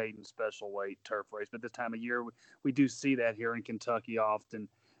good maiden special weight turf race. But this time of year, we do see that here in Kentucky often.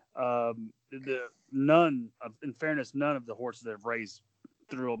 In fairness, none of the horses that have raced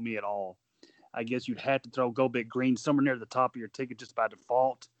thrilled me at all. I guess you'd have to throw Go Big Green somewhere near the top of your ticket just by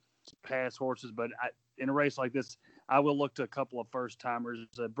default to pass horses. But in a race like this, I will look to a couple of first timers.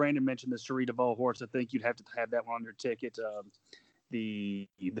 Brandon mentioned the Cherie DeVaux horse. I think you'd have to have that one on your ticket. The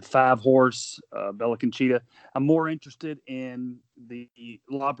 5 horse Bella Conchita. I'm more interested in the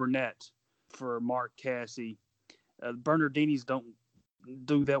La Burnette for Mark Casse. Bernardinis don't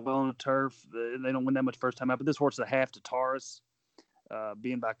do that well on the turf. They don't win that much first time out. But this horse is a half to Taurus,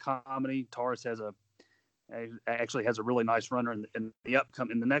 being by Comedy. Taurus actually has a really nice runner in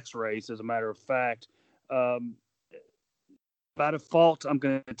the next race. As a matter of fact, by default, I'm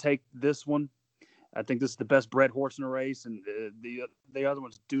going to take this one. I think this is the best bred horse in the race, and the other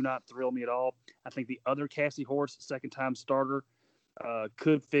ones do not thrill me at all. I think the other Casse horse, second-time starter,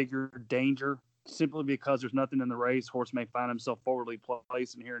 could figure danger simply because there's nothing in the race. Horse may find himself forwardly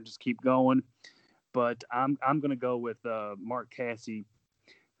placed in here and just keep going. But I'm going to go with Mark Casse,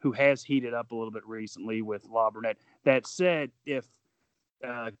 who has heated up a little bit recently with La Burnette. That said, if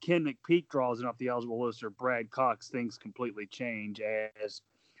Ken McPeak draws in off the eligible list or Brad Cox, things completely change, as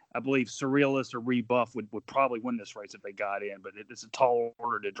I believe Surrealist or Rebuff would probably win this race if they got in, but it's a tall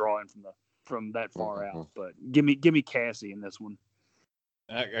order to draw in from that far out. But give me Casse in this one.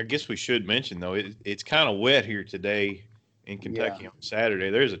 I guess we should mention though it's kind of wet here today in Kentucky on Saturday.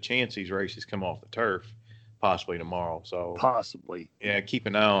 There's a chance these races come off the turf possibly tomorrow. So possibly, yeah, keep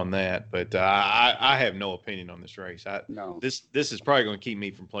an eye on that. But I have no opinion on this race. No. This is probably going to keep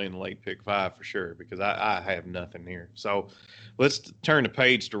me from playing the late pick 5 for sure because I have nothing here. So let's turn the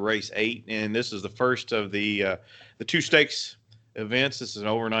page to race 8, and this is the first of the 2 stakes events. This is an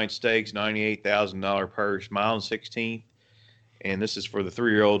overnight stakes, $98,000 purse, mile and 16th, and this is for the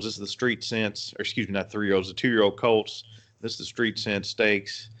 3-year-olds. This is the Street Sense, or excuse me, not 3-year-olds, the 2-year-old colts. This is the Street Sense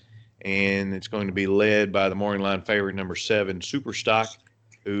Stakes. And it's going to be led by the morning line favorite number 7, Superstock,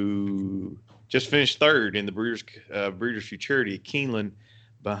 who just finished 3rd in the Breeders' Futurity at Keeneland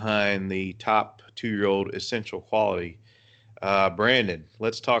behind the top 2-year-old Essential Quality. Brandon,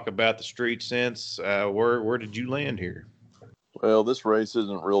 let's talk about the Street Sense. Where did you land here? Well, this race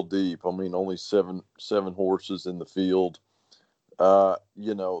isn't real deep. I mean, only seven horses in the field.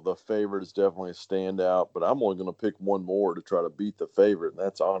 The favorite is definitely a standout, but I'm only going to pick one more to try to beat the favorite, and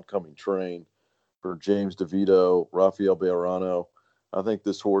that's Oncoming Train for James DeVito, Rafael Bejarano. I think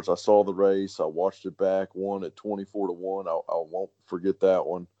this horse, I saw the race, I watched it back, won at 24-1. I won't forget that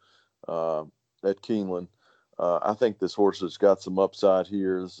one at Keeneland. I think this horse has got some upside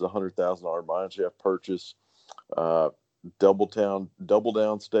here. This is a $100,000 Mineshaft purchase. Double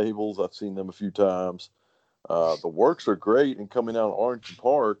Down Stables, I've seen them a few times. The works are great, and coming out of Arlington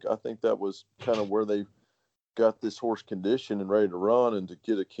Park, I think that was kind of where they got this horse conditioned and ready to run and to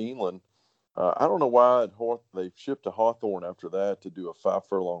get a Keeneland. I don't know why they shipped to Hawthorne after that to do a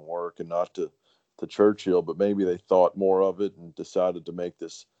 5-furlong work and not to Churchill, but maybe they thought more of it and decided to make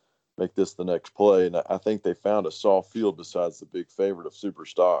this the next play. And I think they found a soft field besides the big favorite of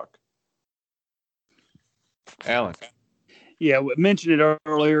Superstock. Alan. Yeah, we mentioned it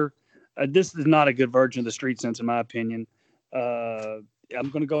earlier. This is not a good version of the Street Sense, in my opinion. I'm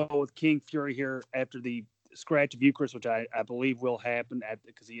going to go with King Fury here after the scratch of Eucharist, which I believe will happen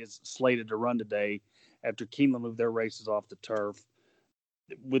because he is slated to run today after Keeneland moved their races off the turf.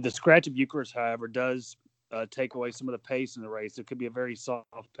 With the scratch of Eucharist, however, does take away some of the pace in the race. It could be a very soft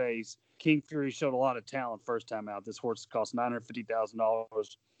pace. King Fury showed a lot of talent first time out. This horse cost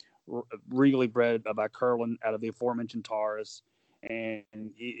 $950,000, regally bred by Curlin out of the aforementioned Taurus. And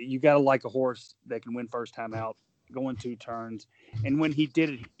you got to like a horse that can win first time out, going 2 turns. And when he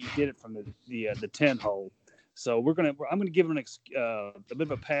did it from the 10 hole. So I'm gonna give him a bit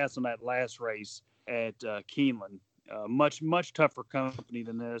of a pass on that last race at Keeneland. Much tougher company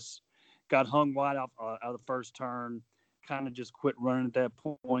than this. Got hung wide out of the first turn. Kind of just quit running at that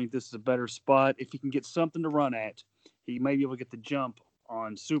point. This is a better spot. If he can get something to run at, he may be able to get the jump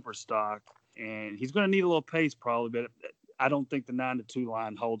on Superstock. And he's going to need a little pace probably, but I don't think the 9-2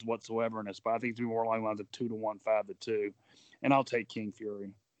 line holds whatsoever in this spot. I think it's more along the lines of 2-1, 5-2. And I'll take King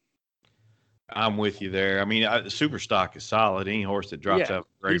Fury. I'm with you there. I mean, Superstock is solid. Any horse that drops out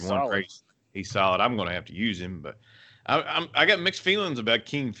grade 1 race, he's solid. I'm going to have to use him, but I got mixed feelings about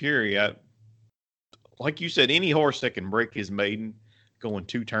King Fury. Like you said, any horse that can break his maiden going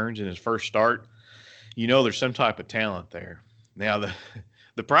 2 turns in his first start, there's some type of talent there. Now,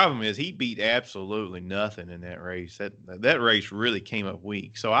 the problem is he beat absolutely nothing in that race. That race really came up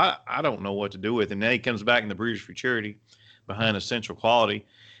weak. So I don't know what to do with him. Now he comes back in the Breeders' Futurity behind Essential Quality,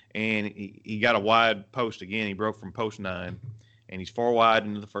 and he got a wide post again. He broke from post 9, and he's 4 wide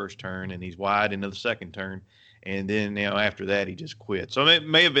into the first turn, and he's wide into the second turn, and then after that he just quit. So it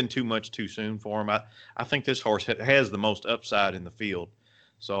may have been too much too soon for him. I think this horse has the most upside in the field,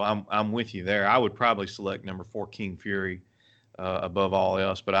 so I'm with you there. I would probably select number 4 King Fury above all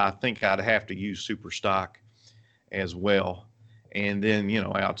else, but I think I'd have to use Super Stock as well. And then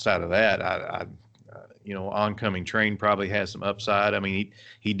outside of that, I Oncoming Train probably has some upside. I mean,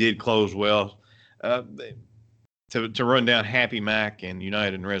 he did close well. To run down Happy Mac and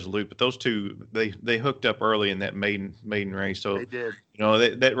United and Resolute, but those two they hooked up early in that maiden race. So they did.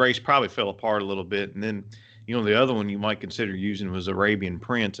 That race probably fell apart a little bit. And then the other one you might consider using was Arabian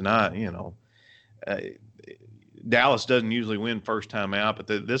Prince, and Dallas doesn't usually win first time out, but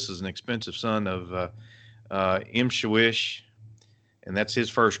this is an expensive son of M. Shawish, and that's his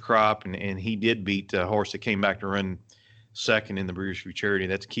first crop, and he did beat a horse that came back to run second in the Breeders' Futurity.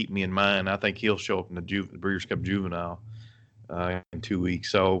 That's Keep Me in Mind. I think he'll show up in the Breeders' Cup Juvenile in 2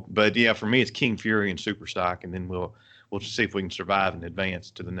 weeks. So, but yeah, for me, it's King Fury and Super Stock, and then we'll see if we can survive and advance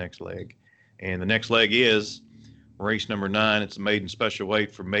to the next leg. And the next leg is race number 9. It's a maiden special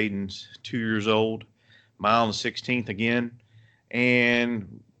weight for maidens 2 years old. Mile and 16th again,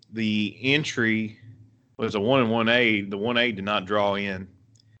 and the entry was a 1 and 1A. The 1A did not draw in,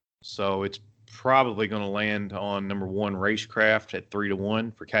 so it's probably going to land on number 1 Racecraft at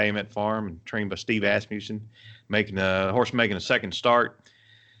 3-1 for Calumet Farm and trained by Steve Asmussen, making a second start.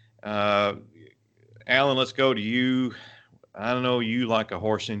 Alan, let's go to you. I don't know, you like a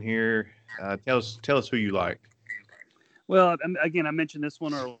horse in here. Tell us who you like. Well, again, I mentioned this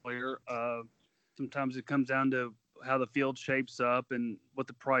one earlier. Sometimes it comes down to how the field shapes up and what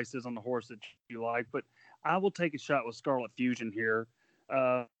the price is on the horse that you like. But I will take a shot with Scarlet Fusion here.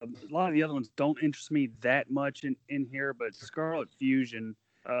 A lot of the other ones don't interest me that much in here, but Scarlet Fusion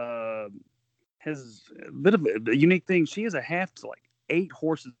has a bit of a unique thing. She has a half to 8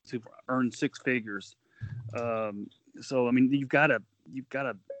 horses who've earned 6 figures. So I mean, you've got to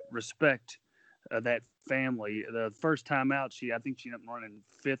respect that family. The first time out, I think she ended up running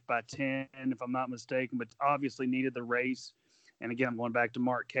 5th by 10, if I'm not mistaken, but obviously needed the race. And again, I'm going back to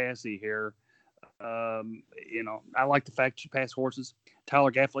Mark Casse here. I like the fact she passed horses.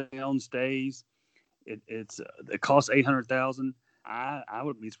 Tyler Gaffleon stays. It costs $800,000. I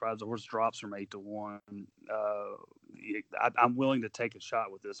wouldn't be surprised if the horse drops from 8-1. I'm willing to take a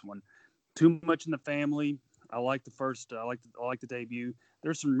shot with this one. Too much in the family. I like the first. I like the debut.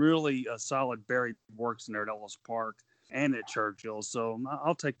 There's some really solid buried works in there at Ellis Park and at Churchill. So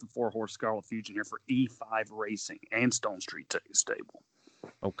I'll take the 4-horse Scarlet Fusion here for E5 Racing and Stone Street Stable.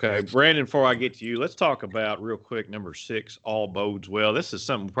 Okay, Brandon, before I get to you, let's talk about real quick number 6, All Bodes Well. This is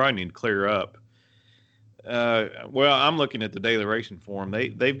something we probably need to clear up. Well, I'm looking at the Daily Racing Form.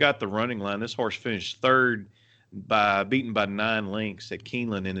 They've got the running line. This horse finished 3rd beaten by 9 lengths at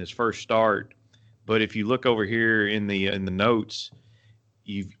Keeneland in his first start. But if you look over here in the notes,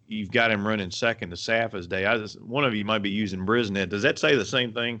 you've got him running 2nd to Safa's Day. One of you might be using Brisnet. Does that say the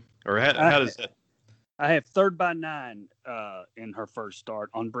same thing, or how does that? I have 3rd by 9 in her first start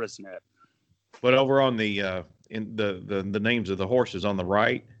on Brisnet. But over on the in the names of the horses on the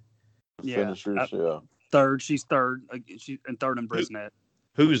right, finishers, yeah. 3rd, she's 3rd. She's in 3rd in Brisnet.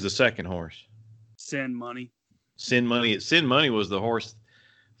 Who's the second horse? Sin Money. Sin Money. Sin Money was the horse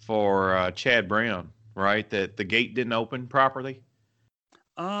for Chad Brown, right? That the gate didn't open properly.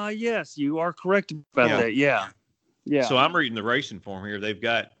 Yes, you are correct about that. Yeah. So I'm reading the racing form here. They've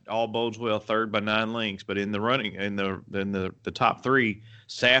got All Bodes Well 3rd by 9 lengths, but in the running in the top 3,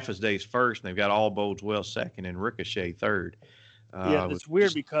 Safa's Day's first, and they've got All Bodes Well 2nd and Ricochet 3rd. It's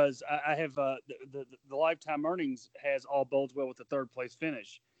weird because I have the lifetime earnings has All Bodes Well with the 3rd place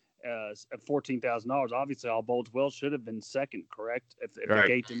finish at $14,000. Obviously, All Bodes Well should have been 2nd, correct? If the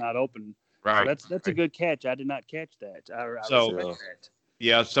gate did not open. Right. So that's a good catch. I did not catch that. I respect that.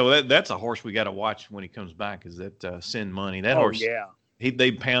 Yeah, so that's a horse we got to watch when he comes back. Is that Sin Money? That horse. Yeah.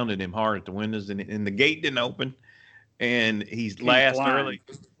 They pounded him hard at the windows, and the gate didn't open, and he's last early,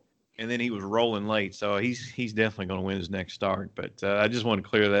 and then he was rolling late. So he's definitely going to win his next start. But I just want to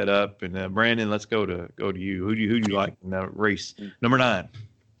clear that up. And Brandon, let's go to you. Who do you like in that race number 9?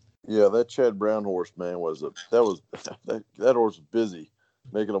 Yeah, that Chad Brown horse, man, that horse was busy,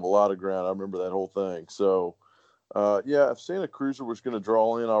 making up a lot of ground. I remember that whole thing. So. If Santa Cruiser was going to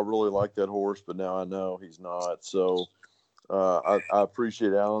draw in, I really like that horse, but now I know he's not. So I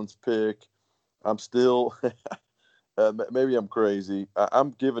appreciate Alan's pick. I'm still maybe I'm crazy.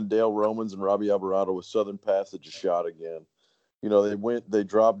 I'm giving Dale Romans and Robbie Alvarado with Southern Passage a shot again. They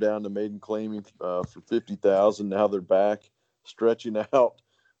dropped down to maiden claiming for $50,000. Now they're back stretching out.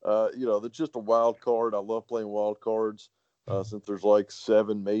 They're just a wild card. I love playing wild cards. since there's like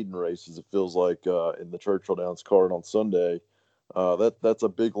 7 maiden races, it feels like in the Churchill Downs card on Sunday. That's a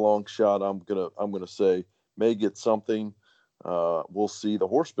big long shot. I'm gonna say may get something. We'll see. The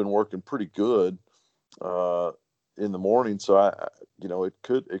horse been working pretty good in the morning, so it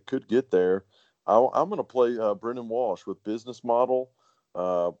could get there. I'm gonna play Brendan Walsh with Business Model.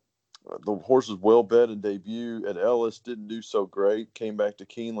 The horse is well bred in debut at Ellis. Didn't do so great. Came back to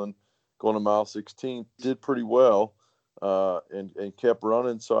Keeneland, going to mile 16. Did pretty well, and kept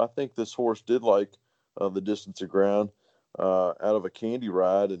running. So I think this horse did like the distance of ground out of a Candy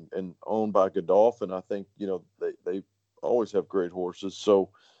ride and owned by Godolphin. I think they always have great horses. So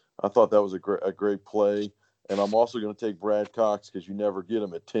I thought that was a great play. And I'm also going to take Brad Cox because you never get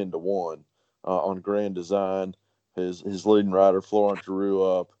him at 10-1 on Grand Design. His leading rider Florent Giroux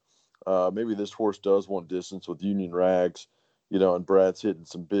up. Maybe this horse does want distance with Union Rags, and Brad's hitting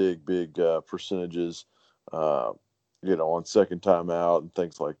some big percentages, on second time out and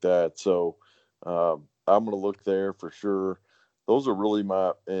things like that. So I'm going to look there for sure. Those are really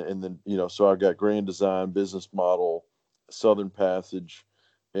and then, so I've got Grand Design, Business Model, Southern Passage,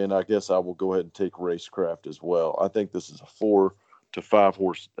 and I guess I will go ahead and take Racecraft as well. I think this is a 4 to 5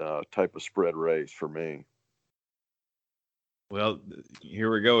 horse type of spread race for me. Well, here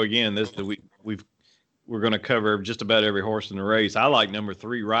we go again. We're going to cover just about every horse in the race. I like number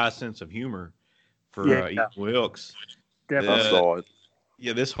 3, Rise Sense of Humor for Ethan Wilkes. Definitely. I saw it.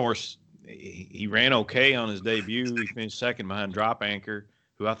 Yeah, this horse, he ran okay on his debut. He finished second behind Drop Anchor,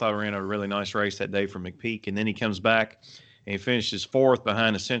 who I thought ran a really nice race that day for McPeak. And then he comes back and he finishes 4th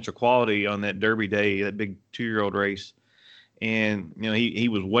behind Essential Quality on that Derby day, that big 2-year-old race. And, he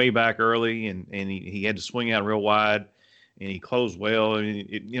was way back early and he had to swing out real wide. And he closed well. And,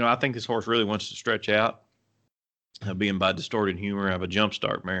 I think this horse really wants to stretch out, being by Distorted Humor. I have a jump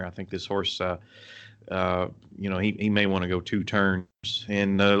start mare. I think this horse, he may want to go 2 turns.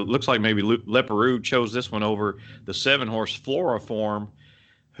 And looks like maybe Leperoux chose this one over the 7-horse Floriform,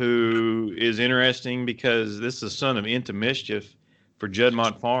 who is interesting because this is the son of Into Mischief for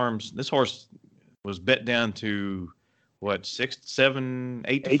Juddmonte Farms. This horse was bet down to, 6, 7,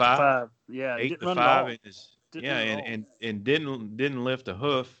 8 to 5? Yeah, 8 to 5. And didn't lift a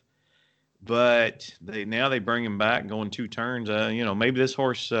hoof, but they bring him back going 2 turns. Maybe this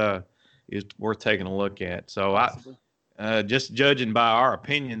horse is worth taking a look at. So just judging by our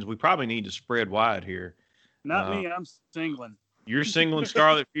opinions, we probably need to spread wide here. Not me. I'm singling. You're singling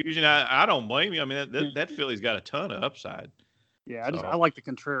Scarlet Fusion. I don't blame you. I mean that filly's got a ton of upside. Yeah, I like the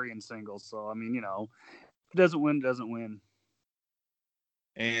contrarian singles. So I mean, if it doesn't win, it doesn't win.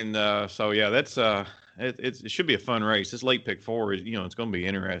 And that's it should be a fun race. This late pick 4 is, it's going to be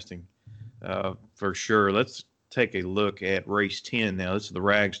interesting for sure. Let's take a look at race 10 now. This is the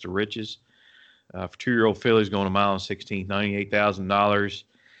Rags to Riches for 2-year-old fillies going a mile and 16th, $98,000.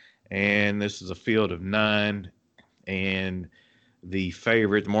 And this is a field of 9. And the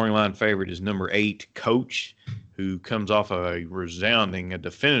morning line favorite is number 8, Coach, who comes off a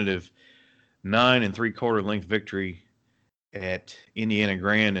definitive 9 3/4 length victory at Indiana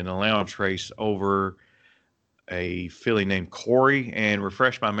Grand in an allowance race over a filly named Corey. And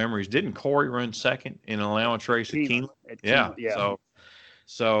refresh my memories, didn't Corey run second in an allowance race at Keeneland? Yeah.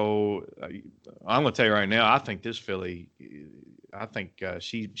 So I'm going to tell you right now, I think this filly,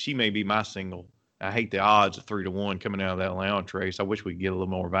 she may be my single. I hate the odds of 3-1 coming out of that allowance race. I wish we could get a little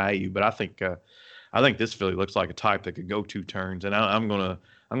more value, but I think this filly looks like a type that could go 2 turns, and I'm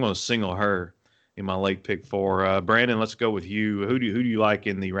gonna single her in my late pick 4. Brandon, let's go with you. Who do you like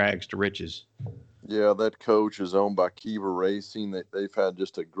in the Rags to Riches? Yeah, that Coach is owned by Kiva Racing. They've had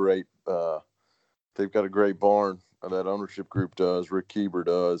just a great they've got a great barn. That ownership group does. Rick Keeber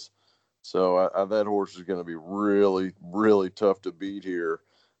does. So that horse is going to be really, really tough to beat here.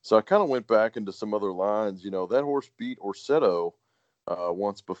 So I kind of went back into some other lines. That horse beat Orsetto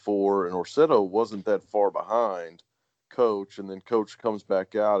once before, and Orsetto wasn't that far behind Coach, and then Coach comes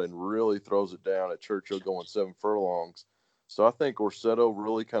back out and really throws it down at Churchill going 7 furlongs. So I think Orsetto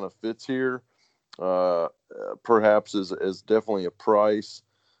really kind of fits here. Perhaps is definitely a price.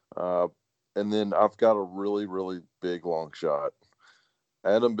 And then I've got a really, really big long shot.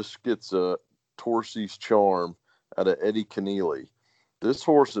 Adam Beschizza, Torsi's Charm out of Eddie Keneally. This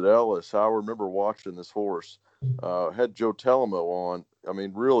horse at Ellis, I remember watching this horse. Had Joe Telemo on. I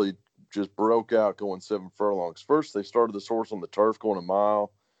mean, really just broke out going 7 furlongs. First, they started this horse on the turf going a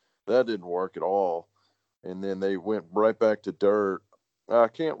mile. That didn't work at all. And then they went right back to dirt. I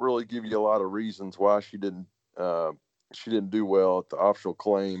can't really give you a lot of reasons why she didn't do well at the optional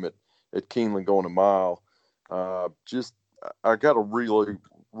claim at Keeneland going a mile. I got to really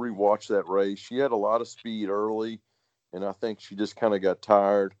rewatch that race. She had a lot of speed early, and I think she just kind of got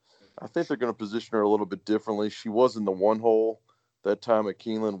tired. I think they're going to position her a little bit differently. She was in the one hole that time at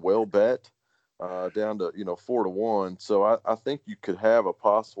Keeneland, well bet, down to 4-1. So I think you could have a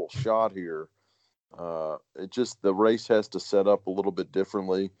possible shot here. It just the race has to set up a little bit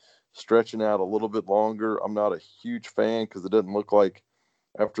differently, stretching out a little bit longer. I'm not a huge fan because it doesn't look like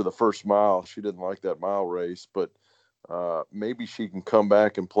after the first mile she didn't like that mile race, but maybe she can come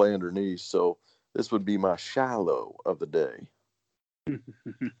back and play underneath. So this would be my Shiloh of the day.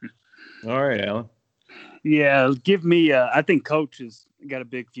 All right, Alan. Yeah, give me. I think Coach has got a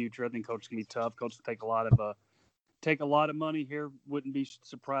big future. I think Coach can be tough. Coach will take a lot of money here. Wouldn't be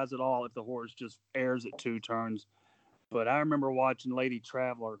surprised at all if the horse just airs at 2 turns. But I remember watching Lady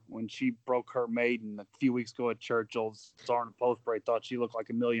Traveler when she broke her maiden a few weeks ago at Churchill. Saw her in the post parade, thought she looked like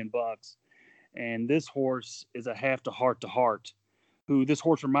 $1 million. And this horse is a half to Heart to Heart. This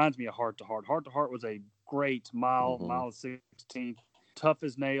horse reminds me of Heart to Heart. Heart to Heart was a great mile 16, tough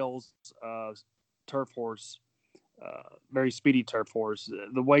as nails, turf horse, very speedy turf horse.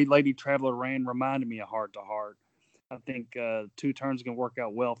 The way Lady Traveler ran reminded me of Heart to Heart. I think 2 turns can work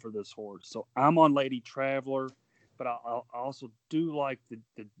out well for this horse. So I'm on Lady Traveler, but I also do like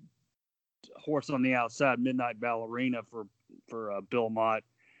the horse on the outside, Midnight Ballerina for Bill Mott.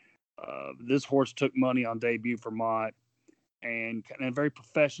 This horse took money on debut for Mott, and a very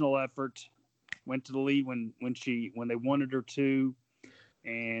professional effort. Went to the lead when they wanted her to,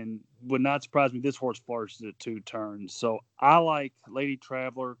 and would not surprise me. This horse flourishes at 2 turns. So I like Lady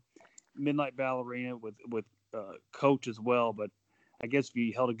Traveler, Midnight Ballerina with Coach as well. But I guess if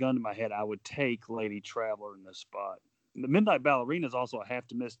you held a gun to my head, I would take Lady Traveler in this spot. The Midnight Ballerina is also a half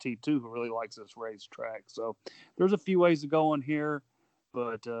to miss T2 who really likes this racetrack. So there's a few ways to go on here,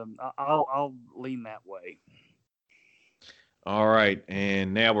 but I'll lean that way. All right,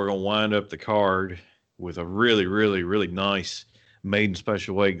 and now we're going to wind up the card with a really, really, really nice maiden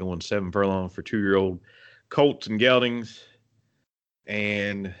special weight going 7 furlong for 2-year-old colts and geldings.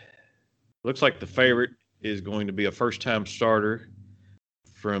 And looks like the favorite is going to be a first-time starter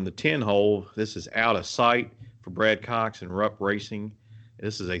from the 10 hole. This is Out of Sight for Brad Cox and Rupp Racing.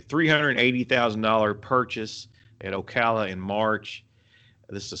 This is a $380,000 purchase at Ocala in March.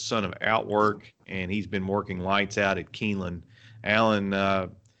 This is a son of Outwork, and he's been working lights out at Keeneland. Alan,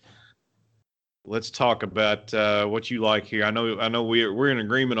 let's talk about what you like here. I know we're in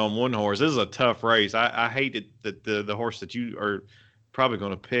agreement on one horse. This is a tough race. I hate it that the horse that you are probably going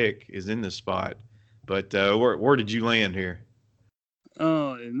to pick is in this spot. But where did you land here?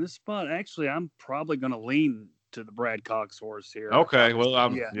 In this spot, actually, I'm probably going to lean to the Brad Cox horse here. Okay, well,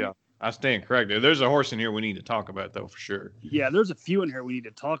 I stand corrected. There's a horse in here we need to talk about, though, for sure. Yeah, there's a few in here we need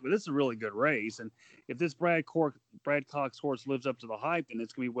to talk about. This is a really good race, and if this Brad Cox horse lives up to the hype, then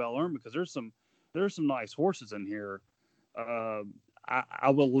it's going to be well earned because there's some nice horses in here. I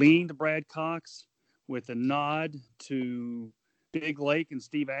will lean to Brad Cox with a nod to Big Lake and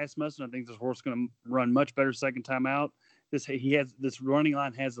Steve Asmussen. I think this horse is going to run much better second time out. This running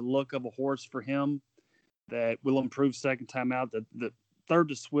line has the look of a horse for him that will improve second time out. The third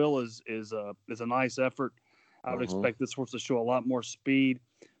to Swill is a nice effort. I would expect this horse to show a lot more speed.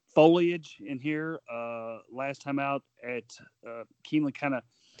 Foliage in here last time out at Keeneland kind of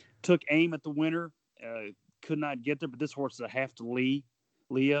took aim at the winner, could not get there, but this horse is a half to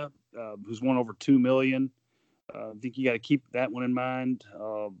Leah, who's won over $2 million. I think you got to keep that one in mind.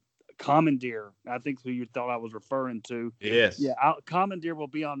 Commandeer, I think who you thought I was referring to. Yes. Yeah, Commandeer will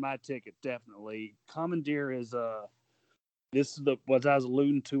be on my ticket, definitely. Commandeer is this is what I was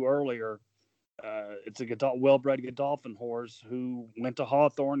alluding to earlier. It's a well-bred Godolphin horse who went to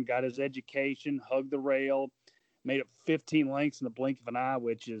Hawthorne, got his education, hugged the rail, made it 15 lengths in the blink of an eye,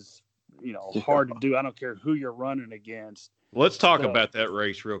 which is, hard to do. I don't care who you're running against. Let's talk about that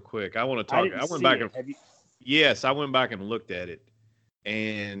race real quick. I want to talk. I went back and yes, I went back and looked at it,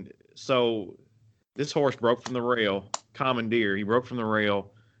 and so this horse broke from the rail. Commandeer, he broke from the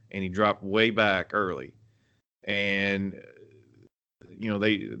rail, and he dropped way back early, and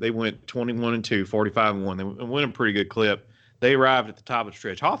they went 21-2, 45-1. They went a pretty good clip. They arrived at the top of the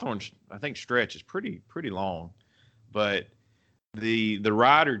stretch. Hawthorne's, I think, stretch is pretty long, but the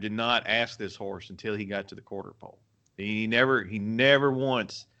rider did not ask this horse until he got to the quarter pole. He never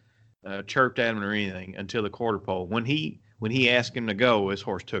once chirped at him or anything until the quarter pole. When he asked him to go, his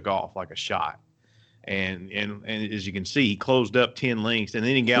horse took off like a shot. And as you can see, he closed up 10 lengths, and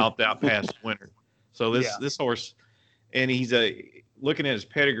then he galloped out past the winner. So this horse, and he's looking at his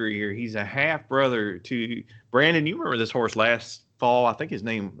pedigree here, he's a half brother to Brandon. You remember this horse last fall? I think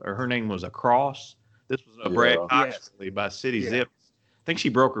her name was Across. This was a Brad Cox by City Zip. think she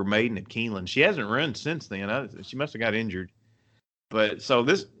broke her maiden at Keeneland. She hasn't run since then. She must have got injured. But so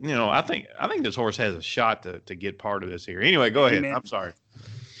this, I think this horse has a shot to get part of this here. Anyway, go ahead. Man. I'm sorry.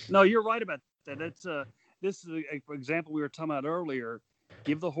 No, you're right about that. This is an example we were talking about earlier.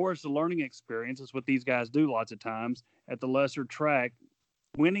 Give the horse a learning experience. That's what these guys do lots of times at the lesser track.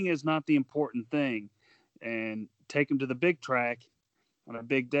 Winning is not the important thing, and take them to the big track on a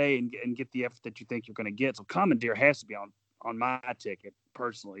big day and get the effort that you think you're going to get. So Commandeer has to be on my ticket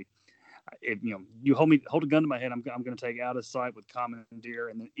personally. If you hold a gun to my head, I'm going to take Out of Sight with Commandeer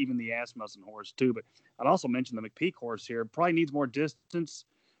and even the Asmussen horse too. But I'd also mention the McPeak horse here. Probably needs more distance.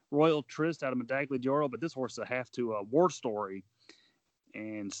 Royal Tryst out of Medaglia d'Oro, but this horse is a half to War Story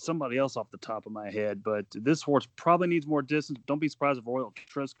and somebody else off the top of my head. But this horse probably needs more distance. Don't be surprised if Royal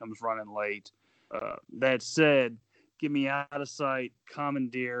Tryst comes running late. That said, give me Out of Sight,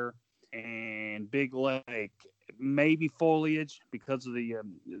 Commandeer, and Big Lake. Maybe Foliage because of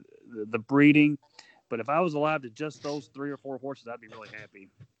the breeding. But if I was allowed to just those 3 or 4 horses, I'd be really happy.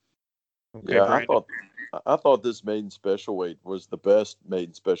 Okay, Yeah, Brandon. I thought this maiden special weight was the best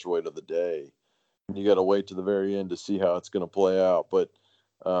maiden special weight of the day. You got to wait to the very end to see how it's going to play out. But,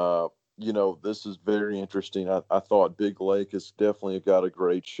 this is very interesting. I thought Big Lake has definitely got a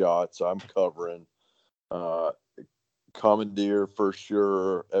great shot, so I'm covering. Commandeer for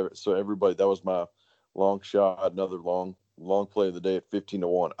sure. So everybody, that was my long shot, another long play of the day at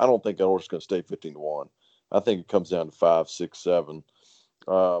 15-1. I don't think that horse is going to stay 15-1. I think it comes down to 5, 6, 7.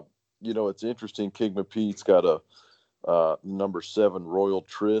 It's interesting. King McPete's got a number 7 Royal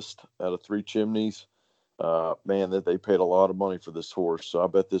Tryst out of 3 Chimneys. Man, that they paid a lot of money for this horse. So I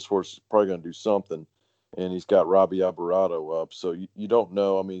bet this horse is probably going to do something. And he's got Robbie Alvarado up. So you don't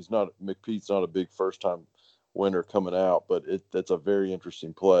know. I mean, McPete's not a big first-time winner coming out, but that's a very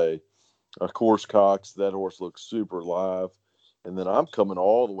interesting play. Of course, Cox, that horse looks super live. And then I'm coming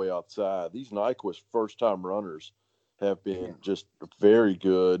all the way outside. These Nyquist first-time runners have been just very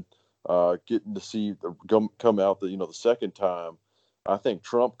good. Getting to see them come out the second time. I think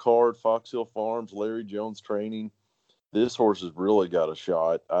Trump Card, Fox Hill Farms, Larry Jones Training. This horse has really got a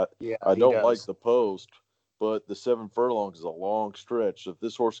shot. I don't like the post, but the 7 furlongs is a long stretch. So if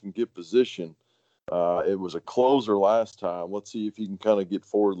this horse can get position, it was a closer last time. Let's see if he can kind of get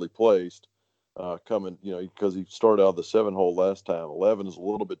forwardly placed coming, because he started out the 7-hole last time. 11 is a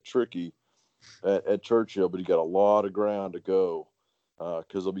little bit tricky at Churchill, but he got a lot of ground to go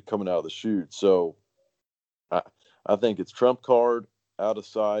because he'll be coming out of the chute. So I think it's Trump Card, Out of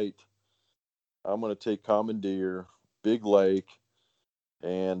Sight. I'm going to take Commandeer, Big Lake,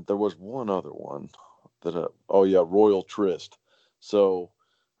 and there was one other one Royal Tryst. So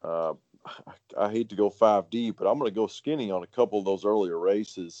I hate to go 5 deep, but I'm going to go skinny on a couple of those earlier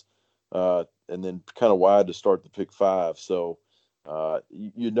races, and then kind of wide to start the pick 5. So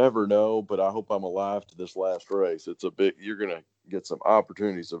you never know, but I hope I'm alive to this last race. You're going to get some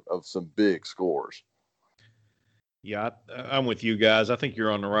opportunities of some big scores. Yeah, I'm with you guys. I think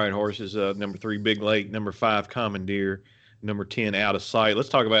you're on the right horses. Number 3, Big Lake. Number 5, Commandeer. Number 10, Out of Sight. Let's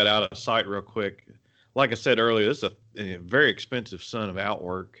talk about Out of Sight real quick. Like I said earlier, this is a very expensive son of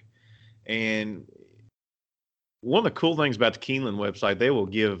Outwork. And one of the cool things about the Keeneland website, they will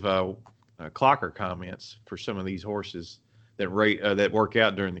give clocker comments for some of these horses that work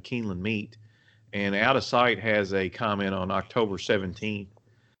out during the Keeneland meet. And Out of Sight has a comment on October 17th.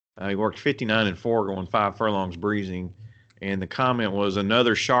 He worked 59-4 going 5 furlongs breezing. And the comment was,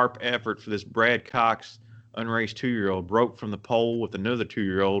 another sharp effort for this Brad Cox unraced 2-year-old. Broke from the pole with another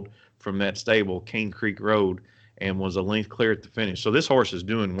 2-year-old from that stable, Cane Creek Road, and was a length clear at the finish. So this horse is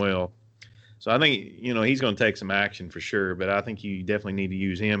doing well. So I think, he's going to take some action for sure, but I think you definitely need to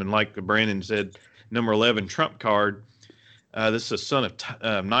use him. And like Brandon said, number 11, Trump Card. This is a son of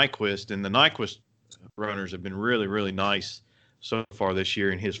Nyquist, and the Nyquist runners have been really, really nice so far this year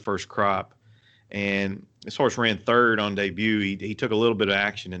in his first crop. And this horse ran 3rd on debut. He took a little bit of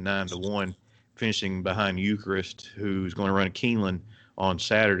action in 9-1, finishing behind Eucharist, who's going to run a Keeneland on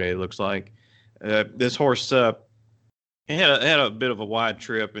Saturday, it looks like. This horse had a bit of a wide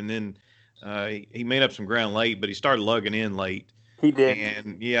trip, and then he made up some ground late, but he started lugging in late. He did.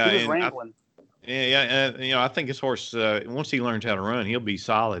 And he was wrangling. I think this horse, once he learns how to run, he'll be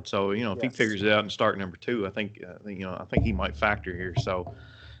solid. So, if he figures it out and start number 2, I think he might factor here. So,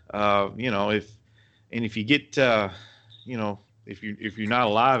 if you get, if you're not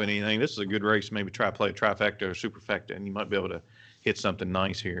alive in anything, this is a good race. Maybe try to play a trifecta or superfecta, and you might be able to hit something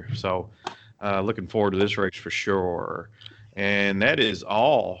nice here. So, looking forward to this race for sure. And that is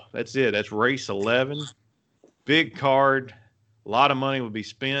all. That's it. That's race 11. Big card. A lot of money will be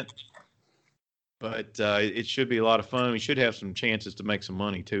spent. But it should be a lot of fun. We should have some chances to make some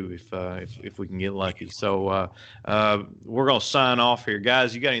money too if we can get lucky. So we're gonna sign off here,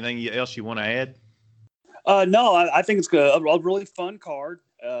 guys. You got anything else you want to add? No, I think it's good. A really fun card.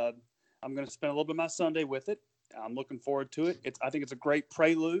 I'm going to spend a little bit of my Sunday with it. I'm looking forward to it. I think it's a great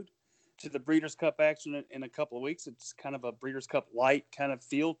prelude to the Breeders' Cup action in a couple of weeks. It's kind of a Breeders' Cup light kind of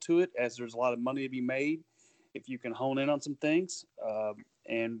feel to it, as there's a lot of money to be made if you can hone in on some things.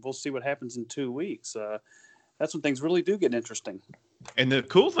 And we'll see what happens in 2 weeks. That's when things really do get interesting. And the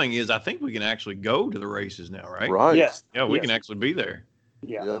cool thing is, I think we can actually go to the races now, right? Right. Yes. Yeah, we can actually be there.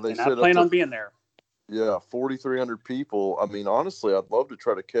 Yeah. Yeah, they and said I plan on being there. Yeah, 4,300 people. I mean, honestly, I'd love to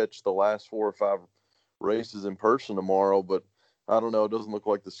try to catch the last 4 or 5 races in person tomorrow, but I don't know. It doesn't look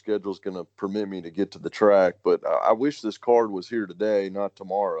like the schedule's going to permit me to get to the track. But I wish this card was here today, not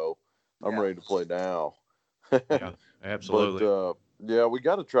tomorrow. I'm ready to play now. Yeah, absolutely. But yeah, we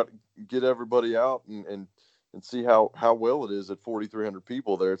got to try to get everybody out and see how well it is at 4,300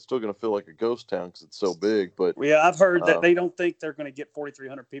 people there. It's still going to feel like a ghost town because it's so big. But yeah, I've heard that they don't think they're going to get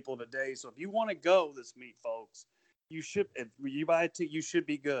 4,300 people in a day. So if you want to go this meet, folks, you should. If you buy a ticket, you should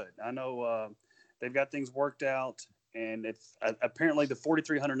be good. I know they've got things worked out, and it's apparently the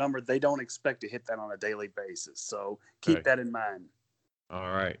 4,300 number. They don't expect to hit that on a daily basis. So keep that in mind.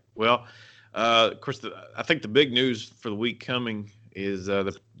 All right. Well, of course, I think the big news for the week coming is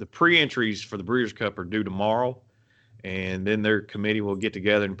the pre-entries for the Breeders' Cup are due tomorrow, and then their committee will get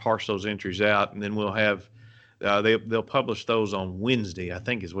together and parse those entries out, and then we'll have they'll publish those on Wednesday, I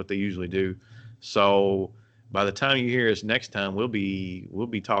think is what they usually do. So by the time you hear us next time, we'll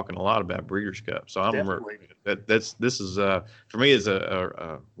be talking a lot about Breeders' Cup. So this is for me is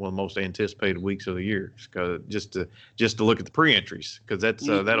a one of the most anticipated weeks of the year, just to look at the pre-entries, because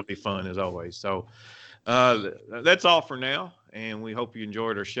that'll be fun as always. So that's all for now, and we hope you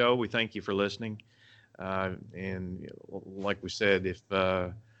enjoyed our show. We thank you for listening, and like we said, if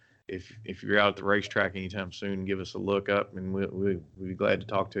you're out at the racetrack anytime soon, give us a look up, and we'll be glad to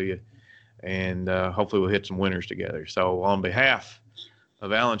talk to you. And hopefully we'll hit some winners together. So on behalf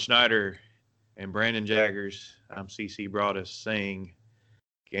of Alan Schneider and Brandon Jaggers, I'm CC Broadus saying,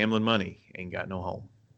 gambling money ain't got no home.